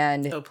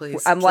 And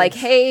I'm like,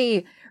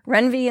 hey,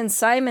 Renvi and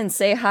Simon,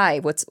 say hi.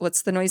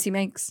 What's the noise he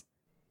makes?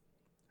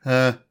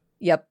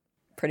 Yep,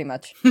 pretty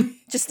much.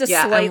 Just a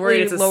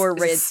slightly lower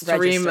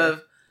stream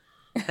register.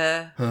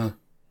 Of.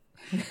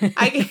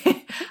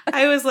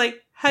 I was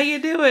like, how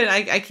you doing?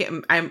 I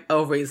can't, I'm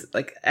always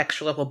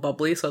extra level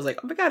bubbly, so I was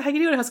like, oh my God, how you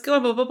doing? How's it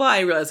going? Blah, blah, blah.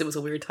 I realized it was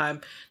a weird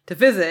time to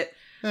visit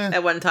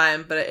at one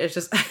time, but it's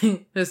just,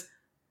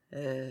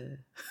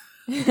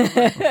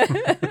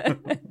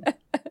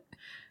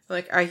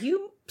 like, are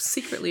you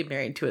secretly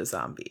married to a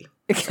zombie?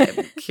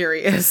 I'm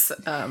curious.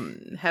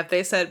 Have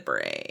they said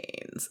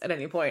brains at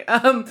any point?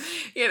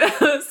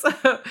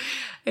 So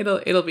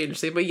it'll be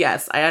interesting. But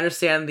yes, I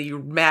understand the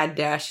mad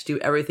dash to do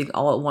everything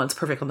all at once,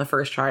 perfect on the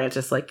first try. It's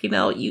just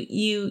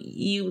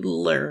you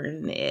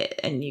learn it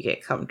and you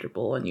get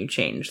comfortable and you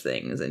change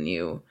things and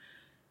you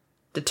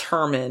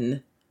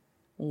determine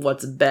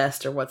what's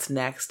best or what's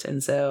next.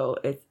 And so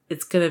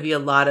it's going to be a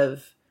lot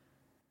of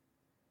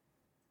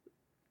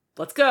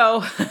let's go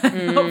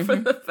hope for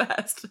the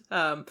best.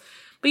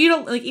 But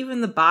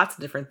even the bots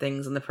and different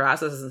things and the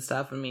processes and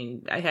stuff. I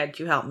mean, I had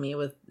you help me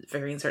with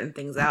figuring certain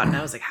things out, and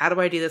I was like, how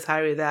do I do this? How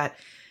do I do that?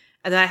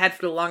 And then I had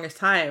for the longest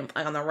time,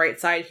 on the right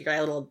side here, I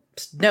had a little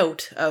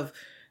note of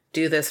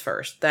do this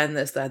first, then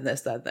this, then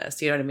this, then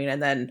this. You know what I mean?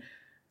 And then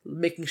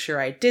making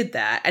sure I did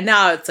that. And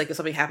now it's like if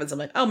something happens, I'm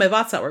like, oh, my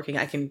bot's not working.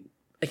 I can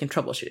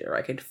troubleshoot it, or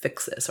I can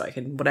fix this, or I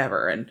can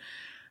whatever. And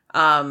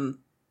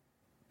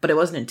but it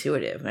wasn't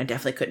intuitive, and I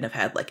definitely couldn't have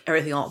had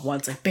everything all at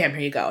once. Bam,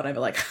 here you go, and I'd be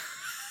like.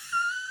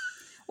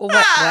 Well,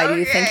 why do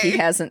you think he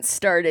hasn't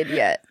started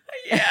yet?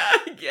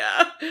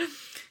 Yeah.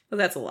 Well,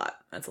 that's a lot.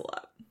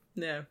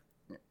 Yeah.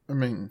 I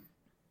mean,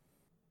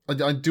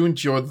 I do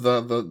enjoy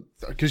the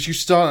because you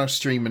start out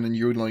streaming and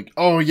you're like,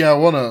 oh yeah, I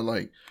wanna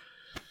like.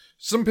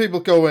 Some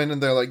people go in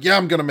and they're like, yeah,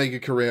 I'm gonna make a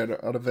career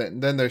out of it,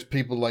 and then there's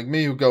people like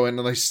me who go in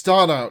and they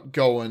start out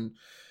going,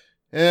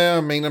 yeah,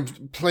 I mean, I'm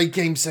play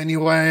games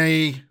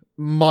anyway,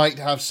 might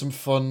have some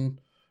fun.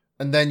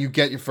 And then you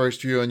get your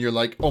first view and you're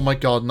like, oh my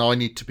god, now I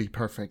need to be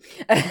perfect.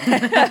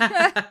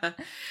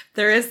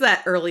 There is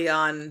that early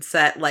on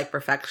set like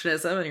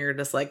perfectionism, and you're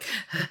just like,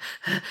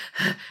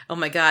 oh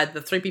my god,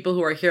 the 3 people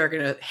who are here are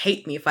going to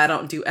hate me if I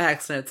don't do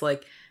X. And it's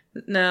like,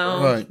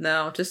 no,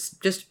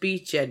 just be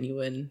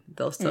genuine.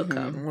 They'll still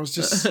come. I was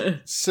just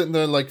sitting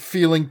there like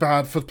feeling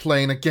bad for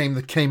playing a game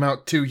that came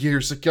out 2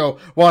 years ago.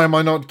 Why am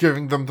I not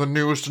giving them the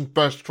newest and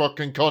best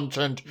fucking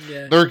content?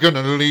 Yeah. They're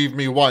gonna leave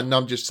me. Why? And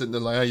I'm just sitting there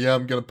like, oh, yeah,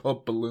 I'm gonna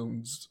pop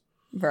balloons.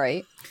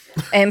 Right.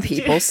 And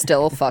people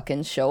still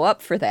fucking show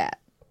up for that.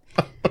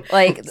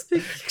 Like,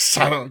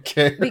 I don't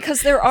care.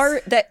 Because there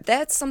are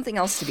that's something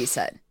else to be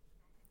said.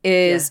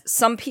 Is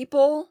some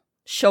people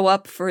show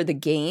up for the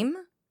game.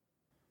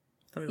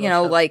 You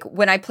know, like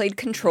when I played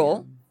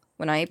Control,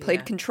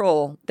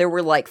 there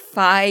were like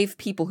 5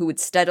 people who would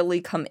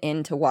steadily come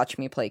in to watch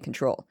me play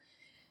Control.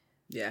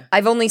 Yeah.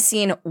 I've only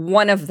seen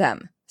one of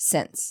them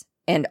since,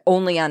 and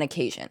only on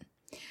occasion.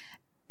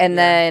 And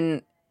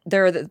then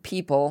there are the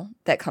people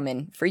that come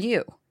in for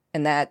you.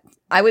 And that,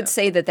 I would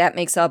say that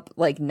makes up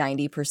like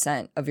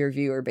 90% of your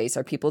viewer base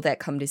are people that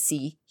come to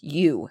see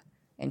you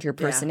and your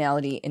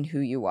personality and who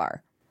you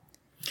are.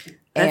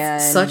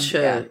 That's such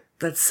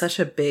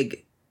a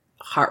big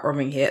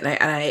heartwarming hit, and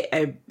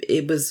I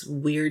it was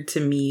weird to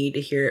me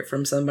to hear it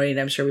from somebody, and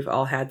I'm sure we've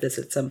all had this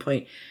at some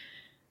point,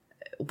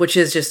 which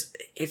is just,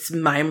 it's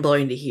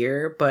mind-blowing to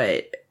hear.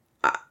 But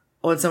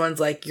when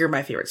someone's like, you're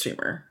my favorite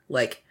streamer,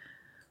 like,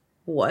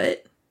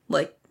 what?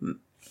 Like,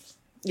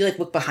 you like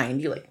look behind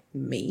you like,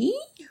 me?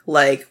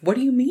 Like, what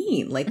do you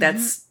mean? Like,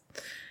 that's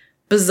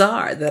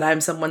bizarre that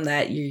I'm someone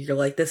that you're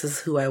like, this is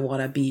who I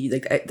want to be.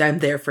 Like, I'm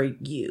there for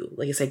you.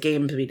 Like I said,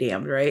 games be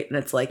damned, right? And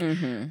it's like,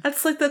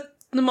 that's like the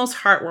most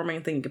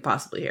heartwarming thing you could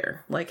possibly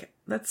hear. Like,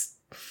 that's,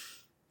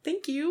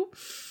 thank you.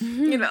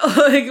 You know,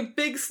 like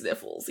big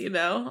sniffles, you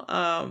know?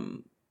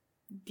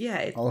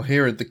 Yeah. I'll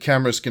hear it. The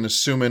camera's going to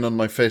zoom in on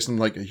my face and I'm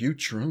like, are you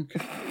drunk?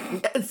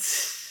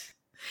 That's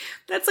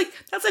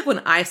like when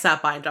I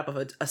stop by and drop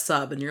off a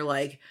sub and you're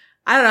like,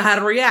 I don't know how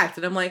to react.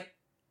 And I'm like,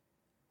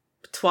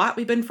 twat,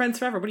 we've been friends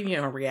forever. What do you mean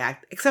I don't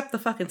react? Accept the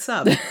fucking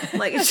sub.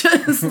 Like, it's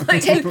just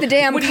like, take the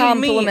damn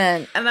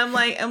compliment. And I'm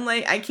like,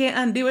 I can't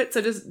undo it.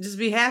 So just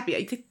be happy.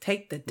 I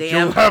take the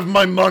damn. You'll have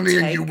my money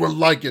and you will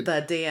like it.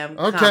 The damn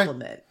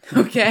compliment.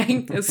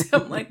 Okay.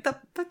 So I'm like, the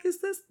fuck is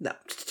this? No,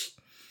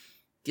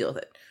 deal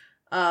with it.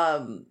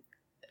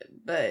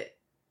 But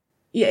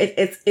yeah,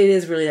 it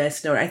is really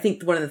nice to know. I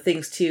think one of the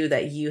things too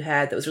that you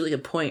had that was a really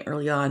good point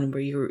early on,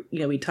 where you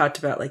were, we talked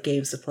about like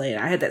games to play,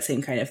 and I had that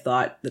same kind of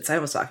thought that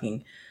Simon was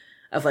talking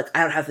of, like,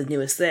 I don't have the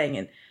newest thing,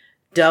 and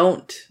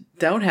don't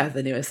have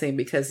the newest thing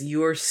because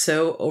you're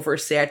so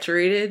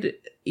oversaturated,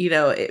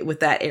 with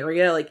that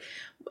area. Like,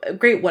 a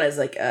great one is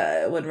like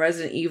when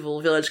Resident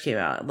Evil Village came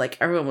out, like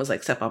everyone was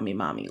like, "Step on me,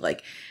 mommy."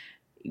 Like,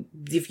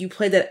 if you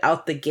played that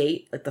out the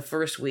gate, like the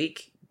first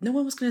week, no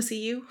one was going to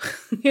see you.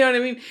 You know what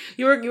I mean?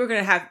 You were going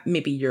to have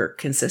maybe your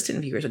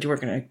consistent viewers, but you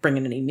weren't going to bring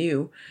in any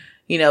new,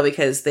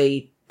 because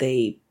they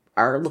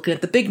are looking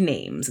at the big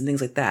names and things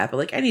like that. But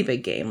like any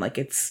big game, like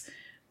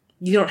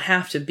you don't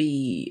have to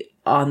be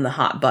on the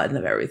hot button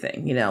of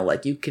everything,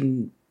 like you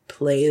can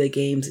play the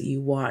games that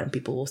you want and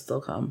people will still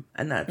come.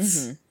 And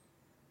that's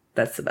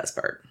the best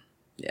part.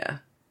 Yeah.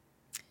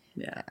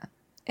 Yeah.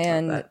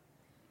 And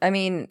I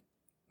mean,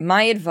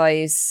 my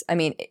advice,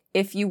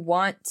 if you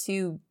want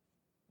to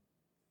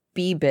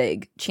be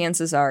big,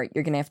 chances are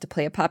you're going to have to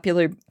play a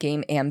popular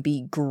game and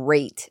be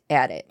great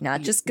at it.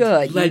 Not just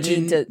good.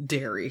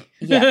 Legendary.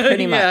 Yeah,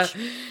 pretty much.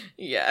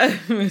 Yeah.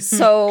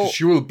 So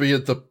you will be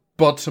at the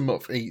bottom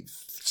of a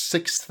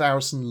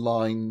 6,000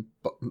 line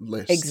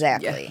list.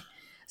 Exactly. Yeah.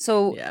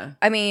 So,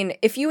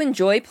 if you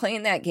enjoy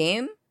playing that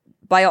game,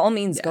 by all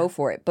means go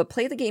for it. But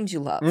play the games you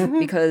love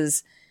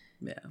because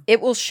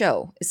it will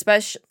show.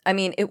 Especially,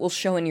 it will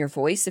show in your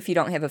voice if you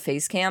don't have a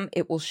face cam.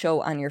 It will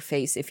show on your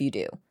face if you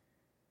do.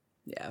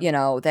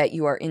 Yeah. That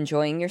you are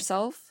enjoying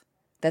yourself,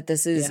 that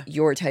this is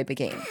your type of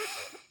game.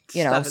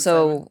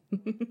 So,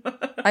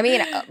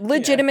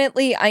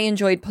 legitimately, I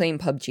enjoyed playing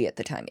PUBG at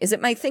the time. Is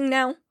it my thing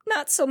now?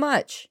 Not so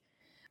much.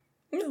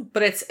 No,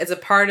 but it's a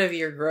part of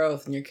your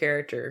growth and your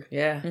character.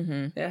 Yeah.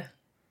 Mm-hmm. Yeah.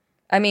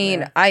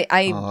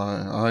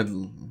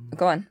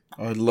 Go on.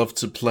 I'd love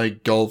to play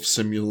Golf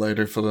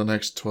Simulator for the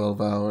next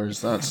 12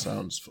 hours. That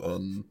sounds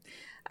fun.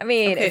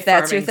 If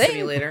that's your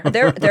thing,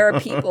 there are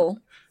people.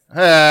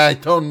 Hey,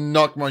 don't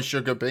knock my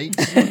sugar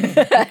beets.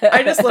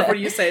 I just love when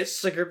you say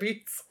sugar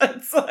beets.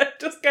 So I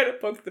just kind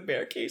of poke the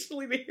bear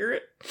occasionally to hear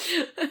it.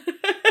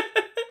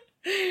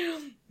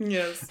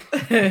 Yes.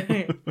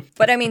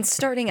 But I mean,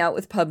 starting out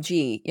with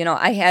PUBG, you know,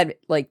 I had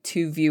like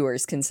 2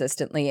 viewers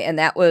consistently, and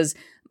that was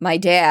my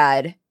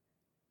dad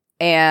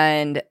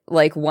and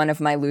like one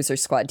of my loser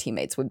squad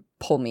teammates would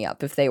pull me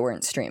up if they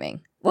weren't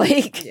streaming.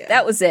 Like,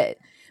 that was it.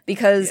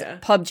 Because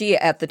PUBG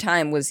at the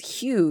time was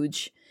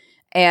huge,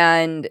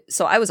 and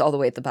so I was all the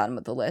way at the bottom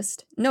of the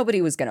list.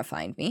 Nobody was going to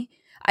find me.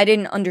 I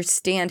didn't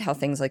understand how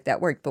things like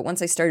that worked, but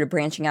once I started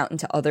branching out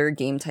into other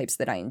game types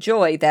that I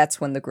enjoy, that's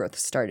when the growth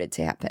started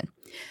to happen.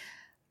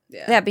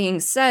 Yeah. That being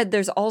said,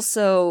 there's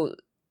also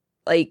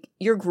like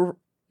your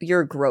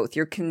growth,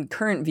 your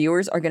concurrent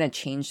viewers are going to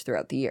change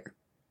throughout the year,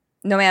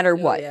 no matter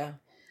what. Yeah.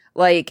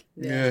 Like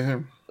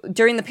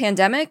during the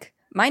pandemic,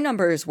 my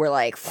numbers were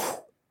like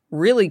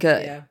really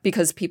good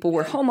because people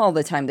were home all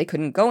the time. They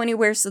couldn't go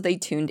anywhere, so they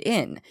tuned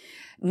in.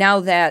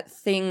 Now that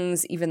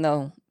things, even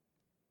though,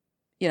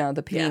 you know,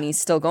 the panini's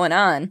still going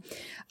on,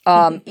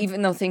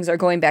 even though things are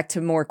going back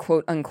to more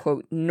quote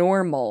unquote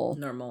normal.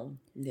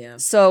 Yeah.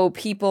 So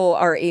people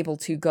are able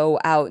to go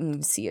out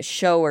and see a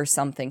show or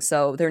something.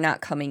 So they're not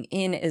coming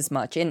in as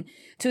much. And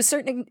to a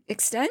certain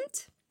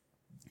extent,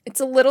 it's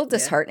a little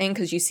disheartening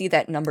because you see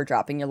that number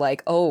dropping. You're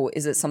like, oh,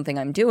 is it something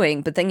I'm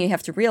doing? But then you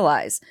have to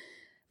realize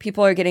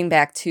people are getting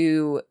back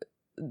to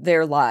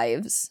their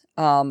lives.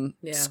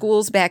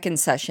 School's back in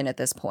session at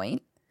this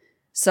point.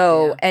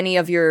 So any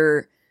of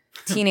your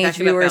teenage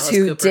viewers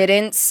who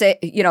didn't say,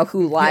 you know,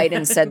 who lied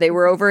and said they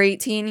were over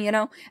 18, you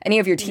know, any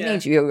of your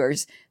teenage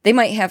viewers, they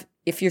might have,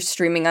 if you're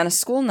streaming on a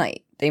school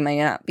night, they might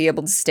not be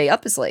able to stay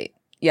up as late,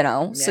 you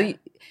know? Yeah. So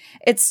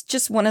it's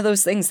just one of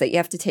those things that you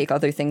have to take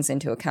other things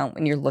into account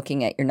when you're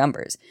looking at your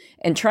numbers.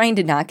 And trying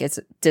to not get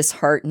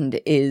disheartened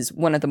is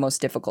one of the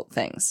most difficult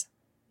things.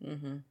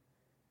 Mm-hmm.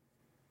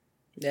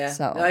 Yeah.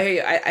 So no, I hear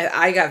you.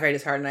 I got very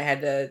disheartened. I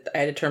had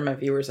to turn my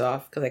viewers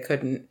off because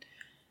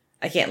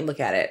I can't look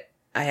at it.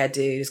 I had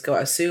to just go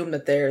assume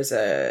that there's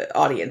a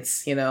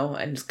audience, you know,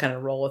 and just kind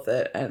of roll with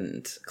it.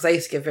 And because I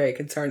used to get very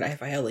concerned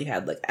if I only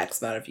had like X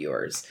amount of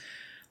viewers,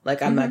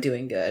 like I'm not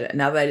doing good. And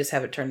now that I just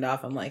have it turned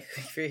off, I'm like,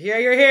 if you're here,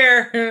 you're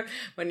here.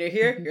 When you're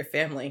here, you're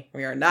family.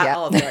 We are not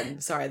Olive Garden.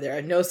 Sorry, there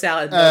are no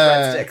salad, no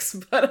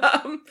breadsticks. But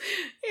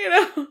you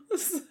know,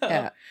 so.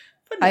 Yeah.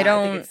 But no,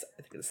 I think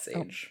it's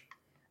sage.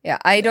 Yeah,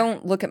 I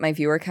don't look at my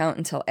viewer count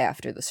until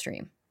after the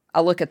stream.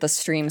 I'll look at the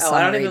stream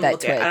summary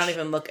that Twitch. I don't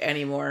even look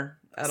anymore.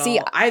 All.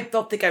 I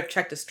don't think I've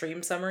checked a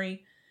stream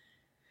summary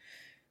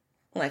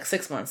in like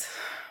 6 months.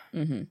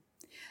 Mm-hmm.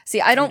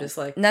 See, I don't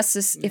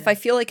necessarily. If I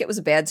feel like it was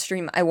a bad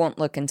stream, I won't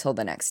look until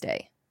the next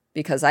day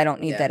because I don't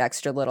need that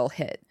extra little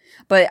hit.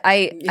 But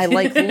I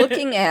like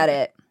looking at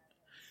it.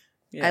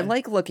 Yeah. I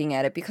like looking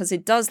at it because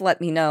it does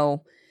let me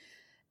know,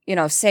 you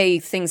know, say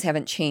things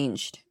haven't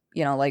changed.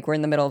 You know, like we're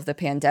in the middle of the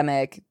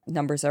pandemic,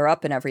 numbers are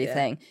up and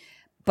everything. Yeah.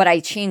 But I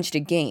changed a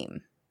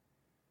game.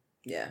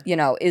 Yeah. You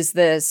know,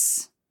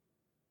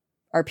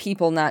 are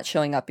people not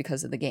showing up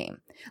because of the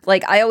game?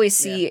 Like, I always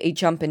see a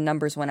jump in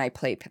numbers when I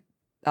play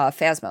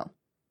Phasmo.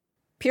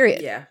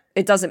 Period. Yeah.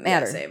 It doesn't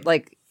matter. Yeah, same.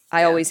 Like,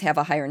 I always have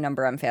a higher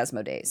number on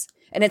Phasmo days.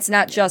 And it's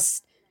not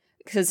just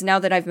because now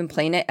that I've been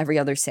playing it every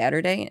other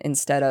Saturday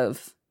instead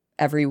of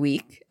every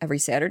week, every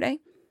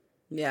Saturday.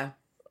 Yeah.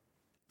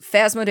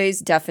 Phasmo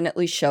days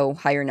definitely show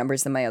higher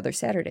numbers than my other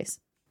Saturdays.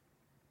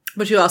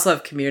 But you also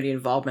have community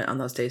involvement on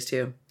those days,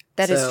 too.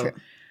 That is true.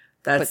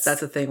 That's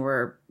a thing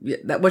where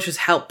which is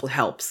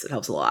helps. It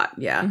helps a lot.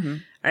 Yeah. Mm-hmm.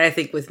 And I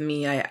think with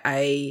me,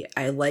 I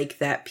like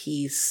that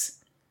piece.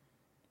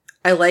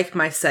 I like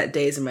my set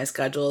days and my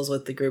schedules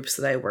with the groups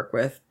that I work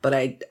with, but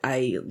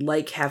I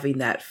like having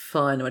that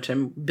fun, which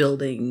I'm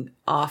building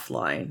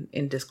offline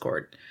in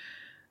Discord.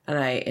 And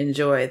I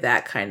enjoy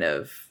that kind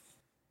of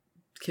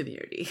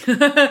community.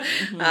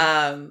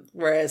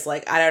 Whereas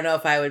like I don't know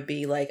if I would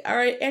be like, all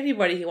right,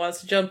 anybody who wants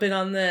to jump in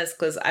on this,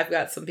 because I've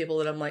got some people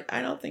that I'm like,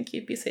 I don't think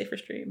you'd be safe for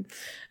stream,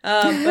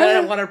 but I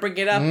don't want to bring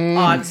it up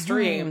on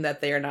stream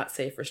that they are not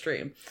safe for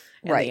stream,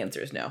 and the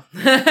answer is no.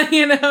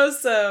 You know,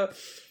 so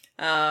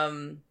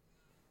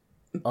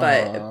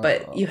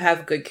but you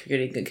have good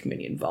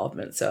community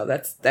involvement, so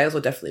that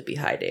will definitely be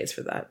high days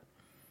for that.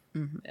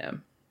 Yeah.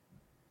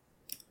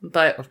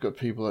 But I've got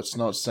people that's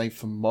not safe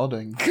for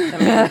modding.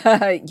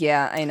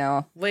 Yeah, I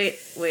know. Wait.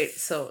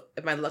 So,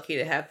 am I lucky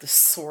to have the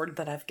sword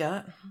that I've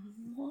got?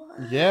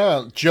 What?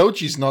 Yeah,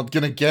 Joji's not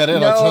gonna get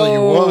it. No. I'll tell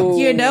you what.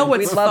 You know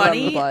what's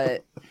funny?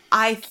 But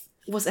I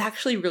was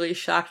actually really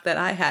shocked that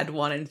I had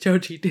one and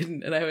Joji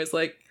didn't, and I was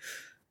like,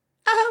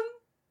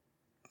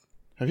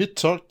 Have you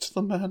talked to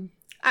the man?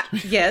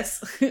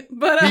 Yes,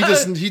 but he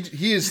doesn't.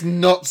 He is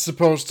not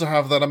supposed to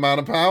have that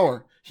amount of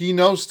power. He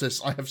knows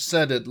this. I have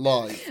said it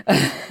live.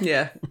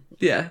 Yeah.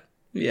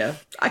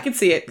 I can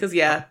see it because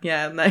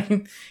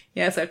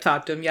yes, I've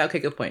talked to him. Yeah, okay,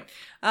 good point.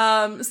 So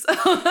I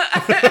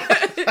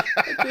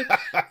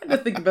had to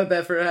think about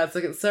that for a hot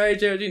second. Sorry,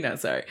 Joji. No,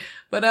 sorry,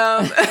 but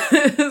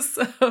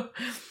so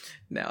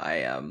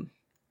no,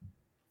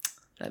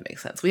 that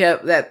makes sense. We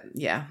have that.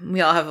 Yeah,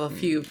 we all have a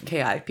few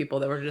chaotic people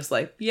that were just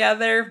like, yeah,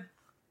 they're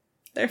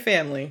They're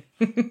family.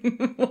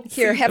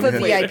 Here, have a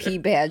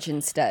VIP badge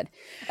instead.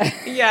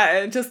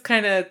 Yeah, just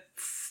kind of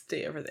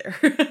stay over there.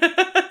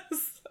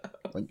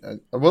 Like, I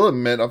will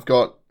admit, I've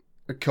got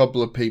a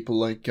couple of people,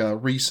 like,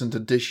 recent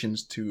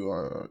additions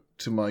to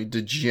my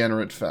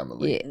degenerate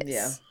family. Yes.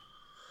 Yeah.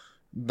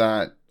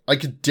 That I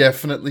could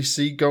definitely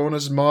see going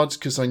as mods,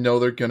 because I know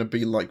they're gonna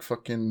be like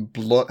fucking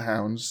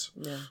bloodhounds.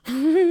 Yeah.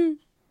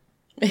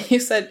 You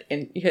said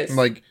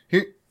Like,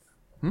 here...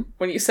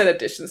 when you said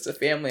additions to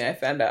family, I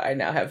found out I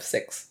now have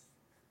 6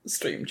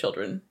 stream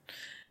children.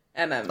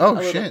 And I'm a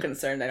little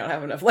concerned I don't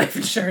have enough life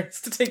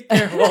insurance to take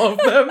care of all of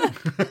them.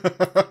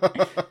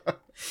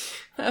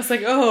 I was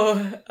like,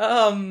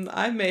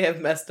 I may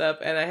have messed up,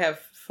 and I have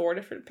 4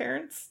 different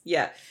parents.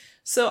 Yeah.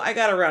 So I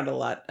got around a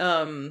lot.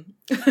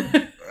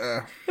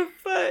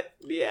 But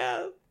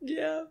yeah.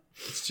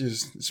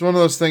 It's one of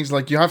those things,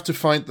 like, you have to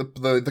find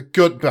the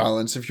good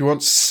balance. If you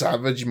want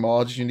savage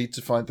mods, you need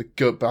to find the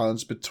good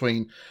balance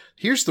between,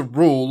 here's the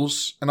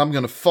rules, and I'm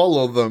gonna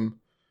follow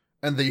them,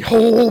 and the,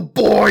 oh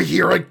boy,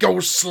 here I go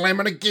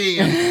slamming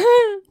again.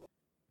 Oh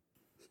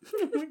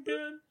my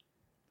god.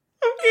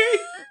 Okay.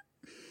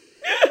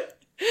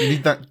 You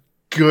need that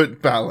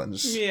good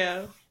balance.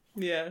 Yeah.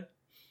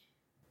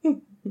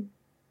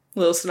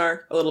 Little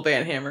snark, a little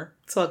band hammer.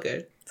 It's all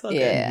good. It's all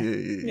Yeah.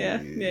 good. Yeah.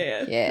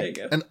 There you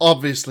go. And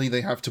obviously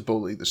they have to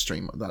bully the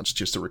streamer. That's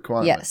just a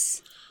requirement.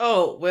 Yes.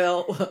 Oh,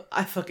 well,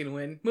 I fucking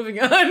win. Moving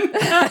on.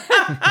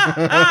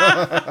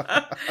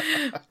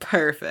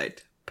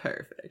 Perfect.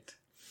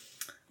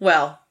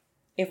 Well,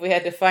 if we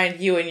had to find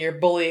you and your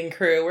bullying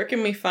crew, where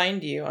can we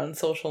find you on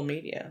social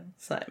media,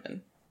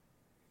 Simon?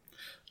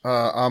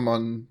 I'm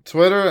on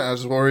Twitter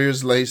as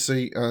Warriors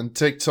Lazy, and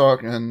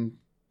TikTok and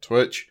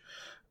Twitch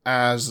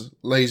as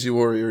Lazy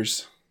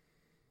Warriors.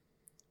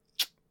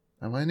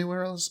 Am I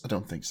anywhere else? I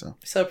don't think so.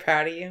 So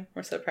proud of you.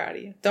 We're so proud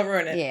of you. Don't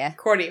ruin it. Yeah.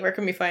 Cordy, where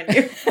can we find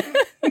you?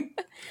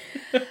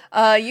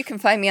 You can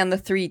find me on the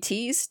 3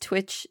 T's,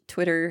 Twitch,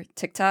 Twitter,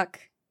 TikTok,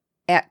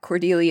 at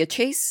Cordelia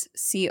Chase,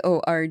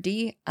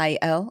 Cordilia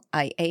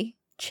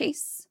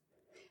Chase.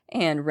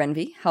 And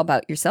Renvi, how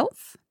about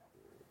yourself?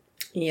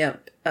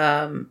 Yep.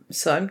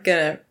 So I'm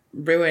gonna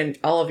ruin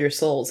all of your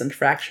souls and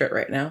fracture it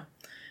right now.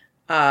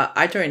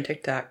 I joined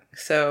TikTok,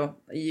 so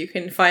you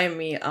can find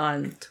me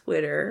on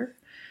Twitter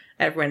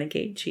at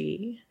Renegade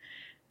G,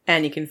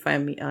 and you can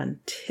find me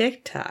on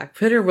TikTok.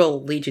 Twitter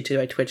will lead you to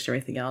my Twitch and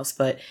everything else,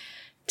 but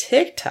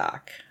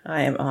TikTok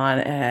I am on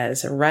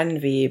as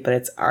Renvi, but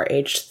it's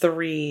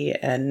RH3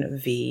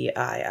 and VIII,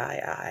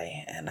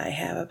 and I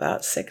have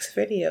about 6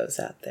 videos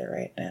out there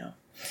right now.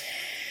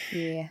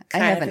 Yeah, I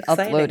haven't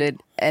uploaded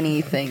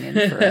anything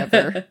in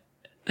forever.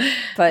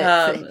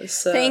 But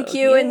thank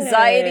you,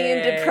 anxiety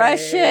and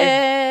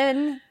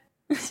depression.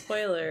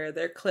 Spoiler,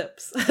 they're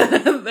clips.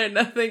 They're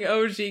nothing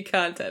OG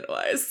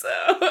content-wise,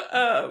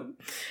 so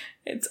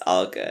it's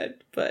all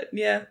good. But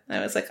yeah,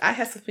 I was like, I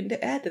have something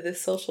to add to this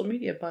social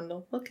media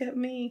bundle. Look at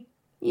me.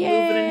 Yay.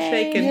 Moving and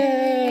shaking.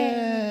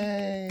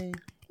 Yay!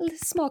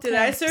 Small Did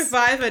I claps.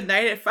 survive a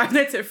night at Five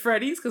Nights at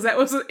Freddy's? Because that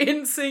was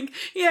in sync.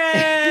 Yay!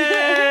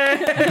 I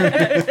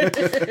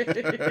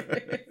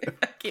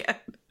can't.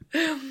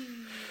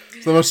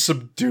 It's the most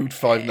subdued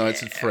Five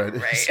Nights at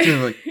Freddy's. Right. It's kind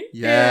of like,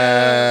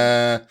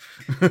 yeah.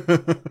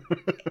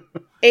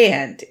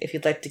 And if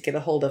you'd like to get a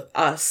hold of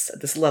us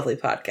at this lovely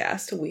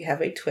podcast, we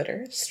have a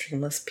Twitter,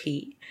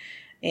 StreamlessP,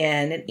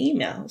 and an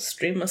email,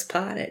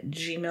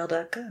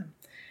 streamlesspod@gmail.com.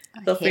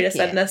 Feel free to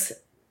send us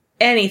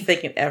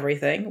anything and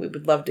everything. We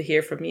would love to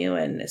hear from you,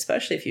 and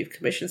especially if you've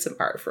commissioned some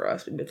art for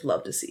us, we would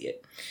love to see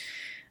it.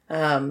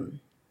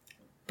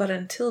 But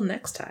until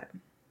next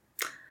time,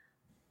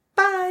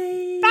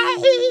 bye! Bye!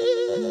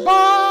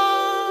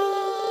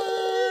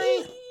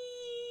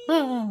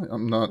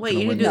 I'm not. Wait,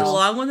 you didn't do the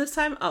long one this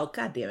time? Oh,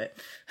 god damn it.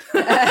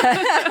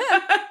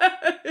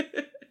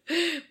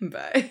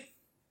 Bye.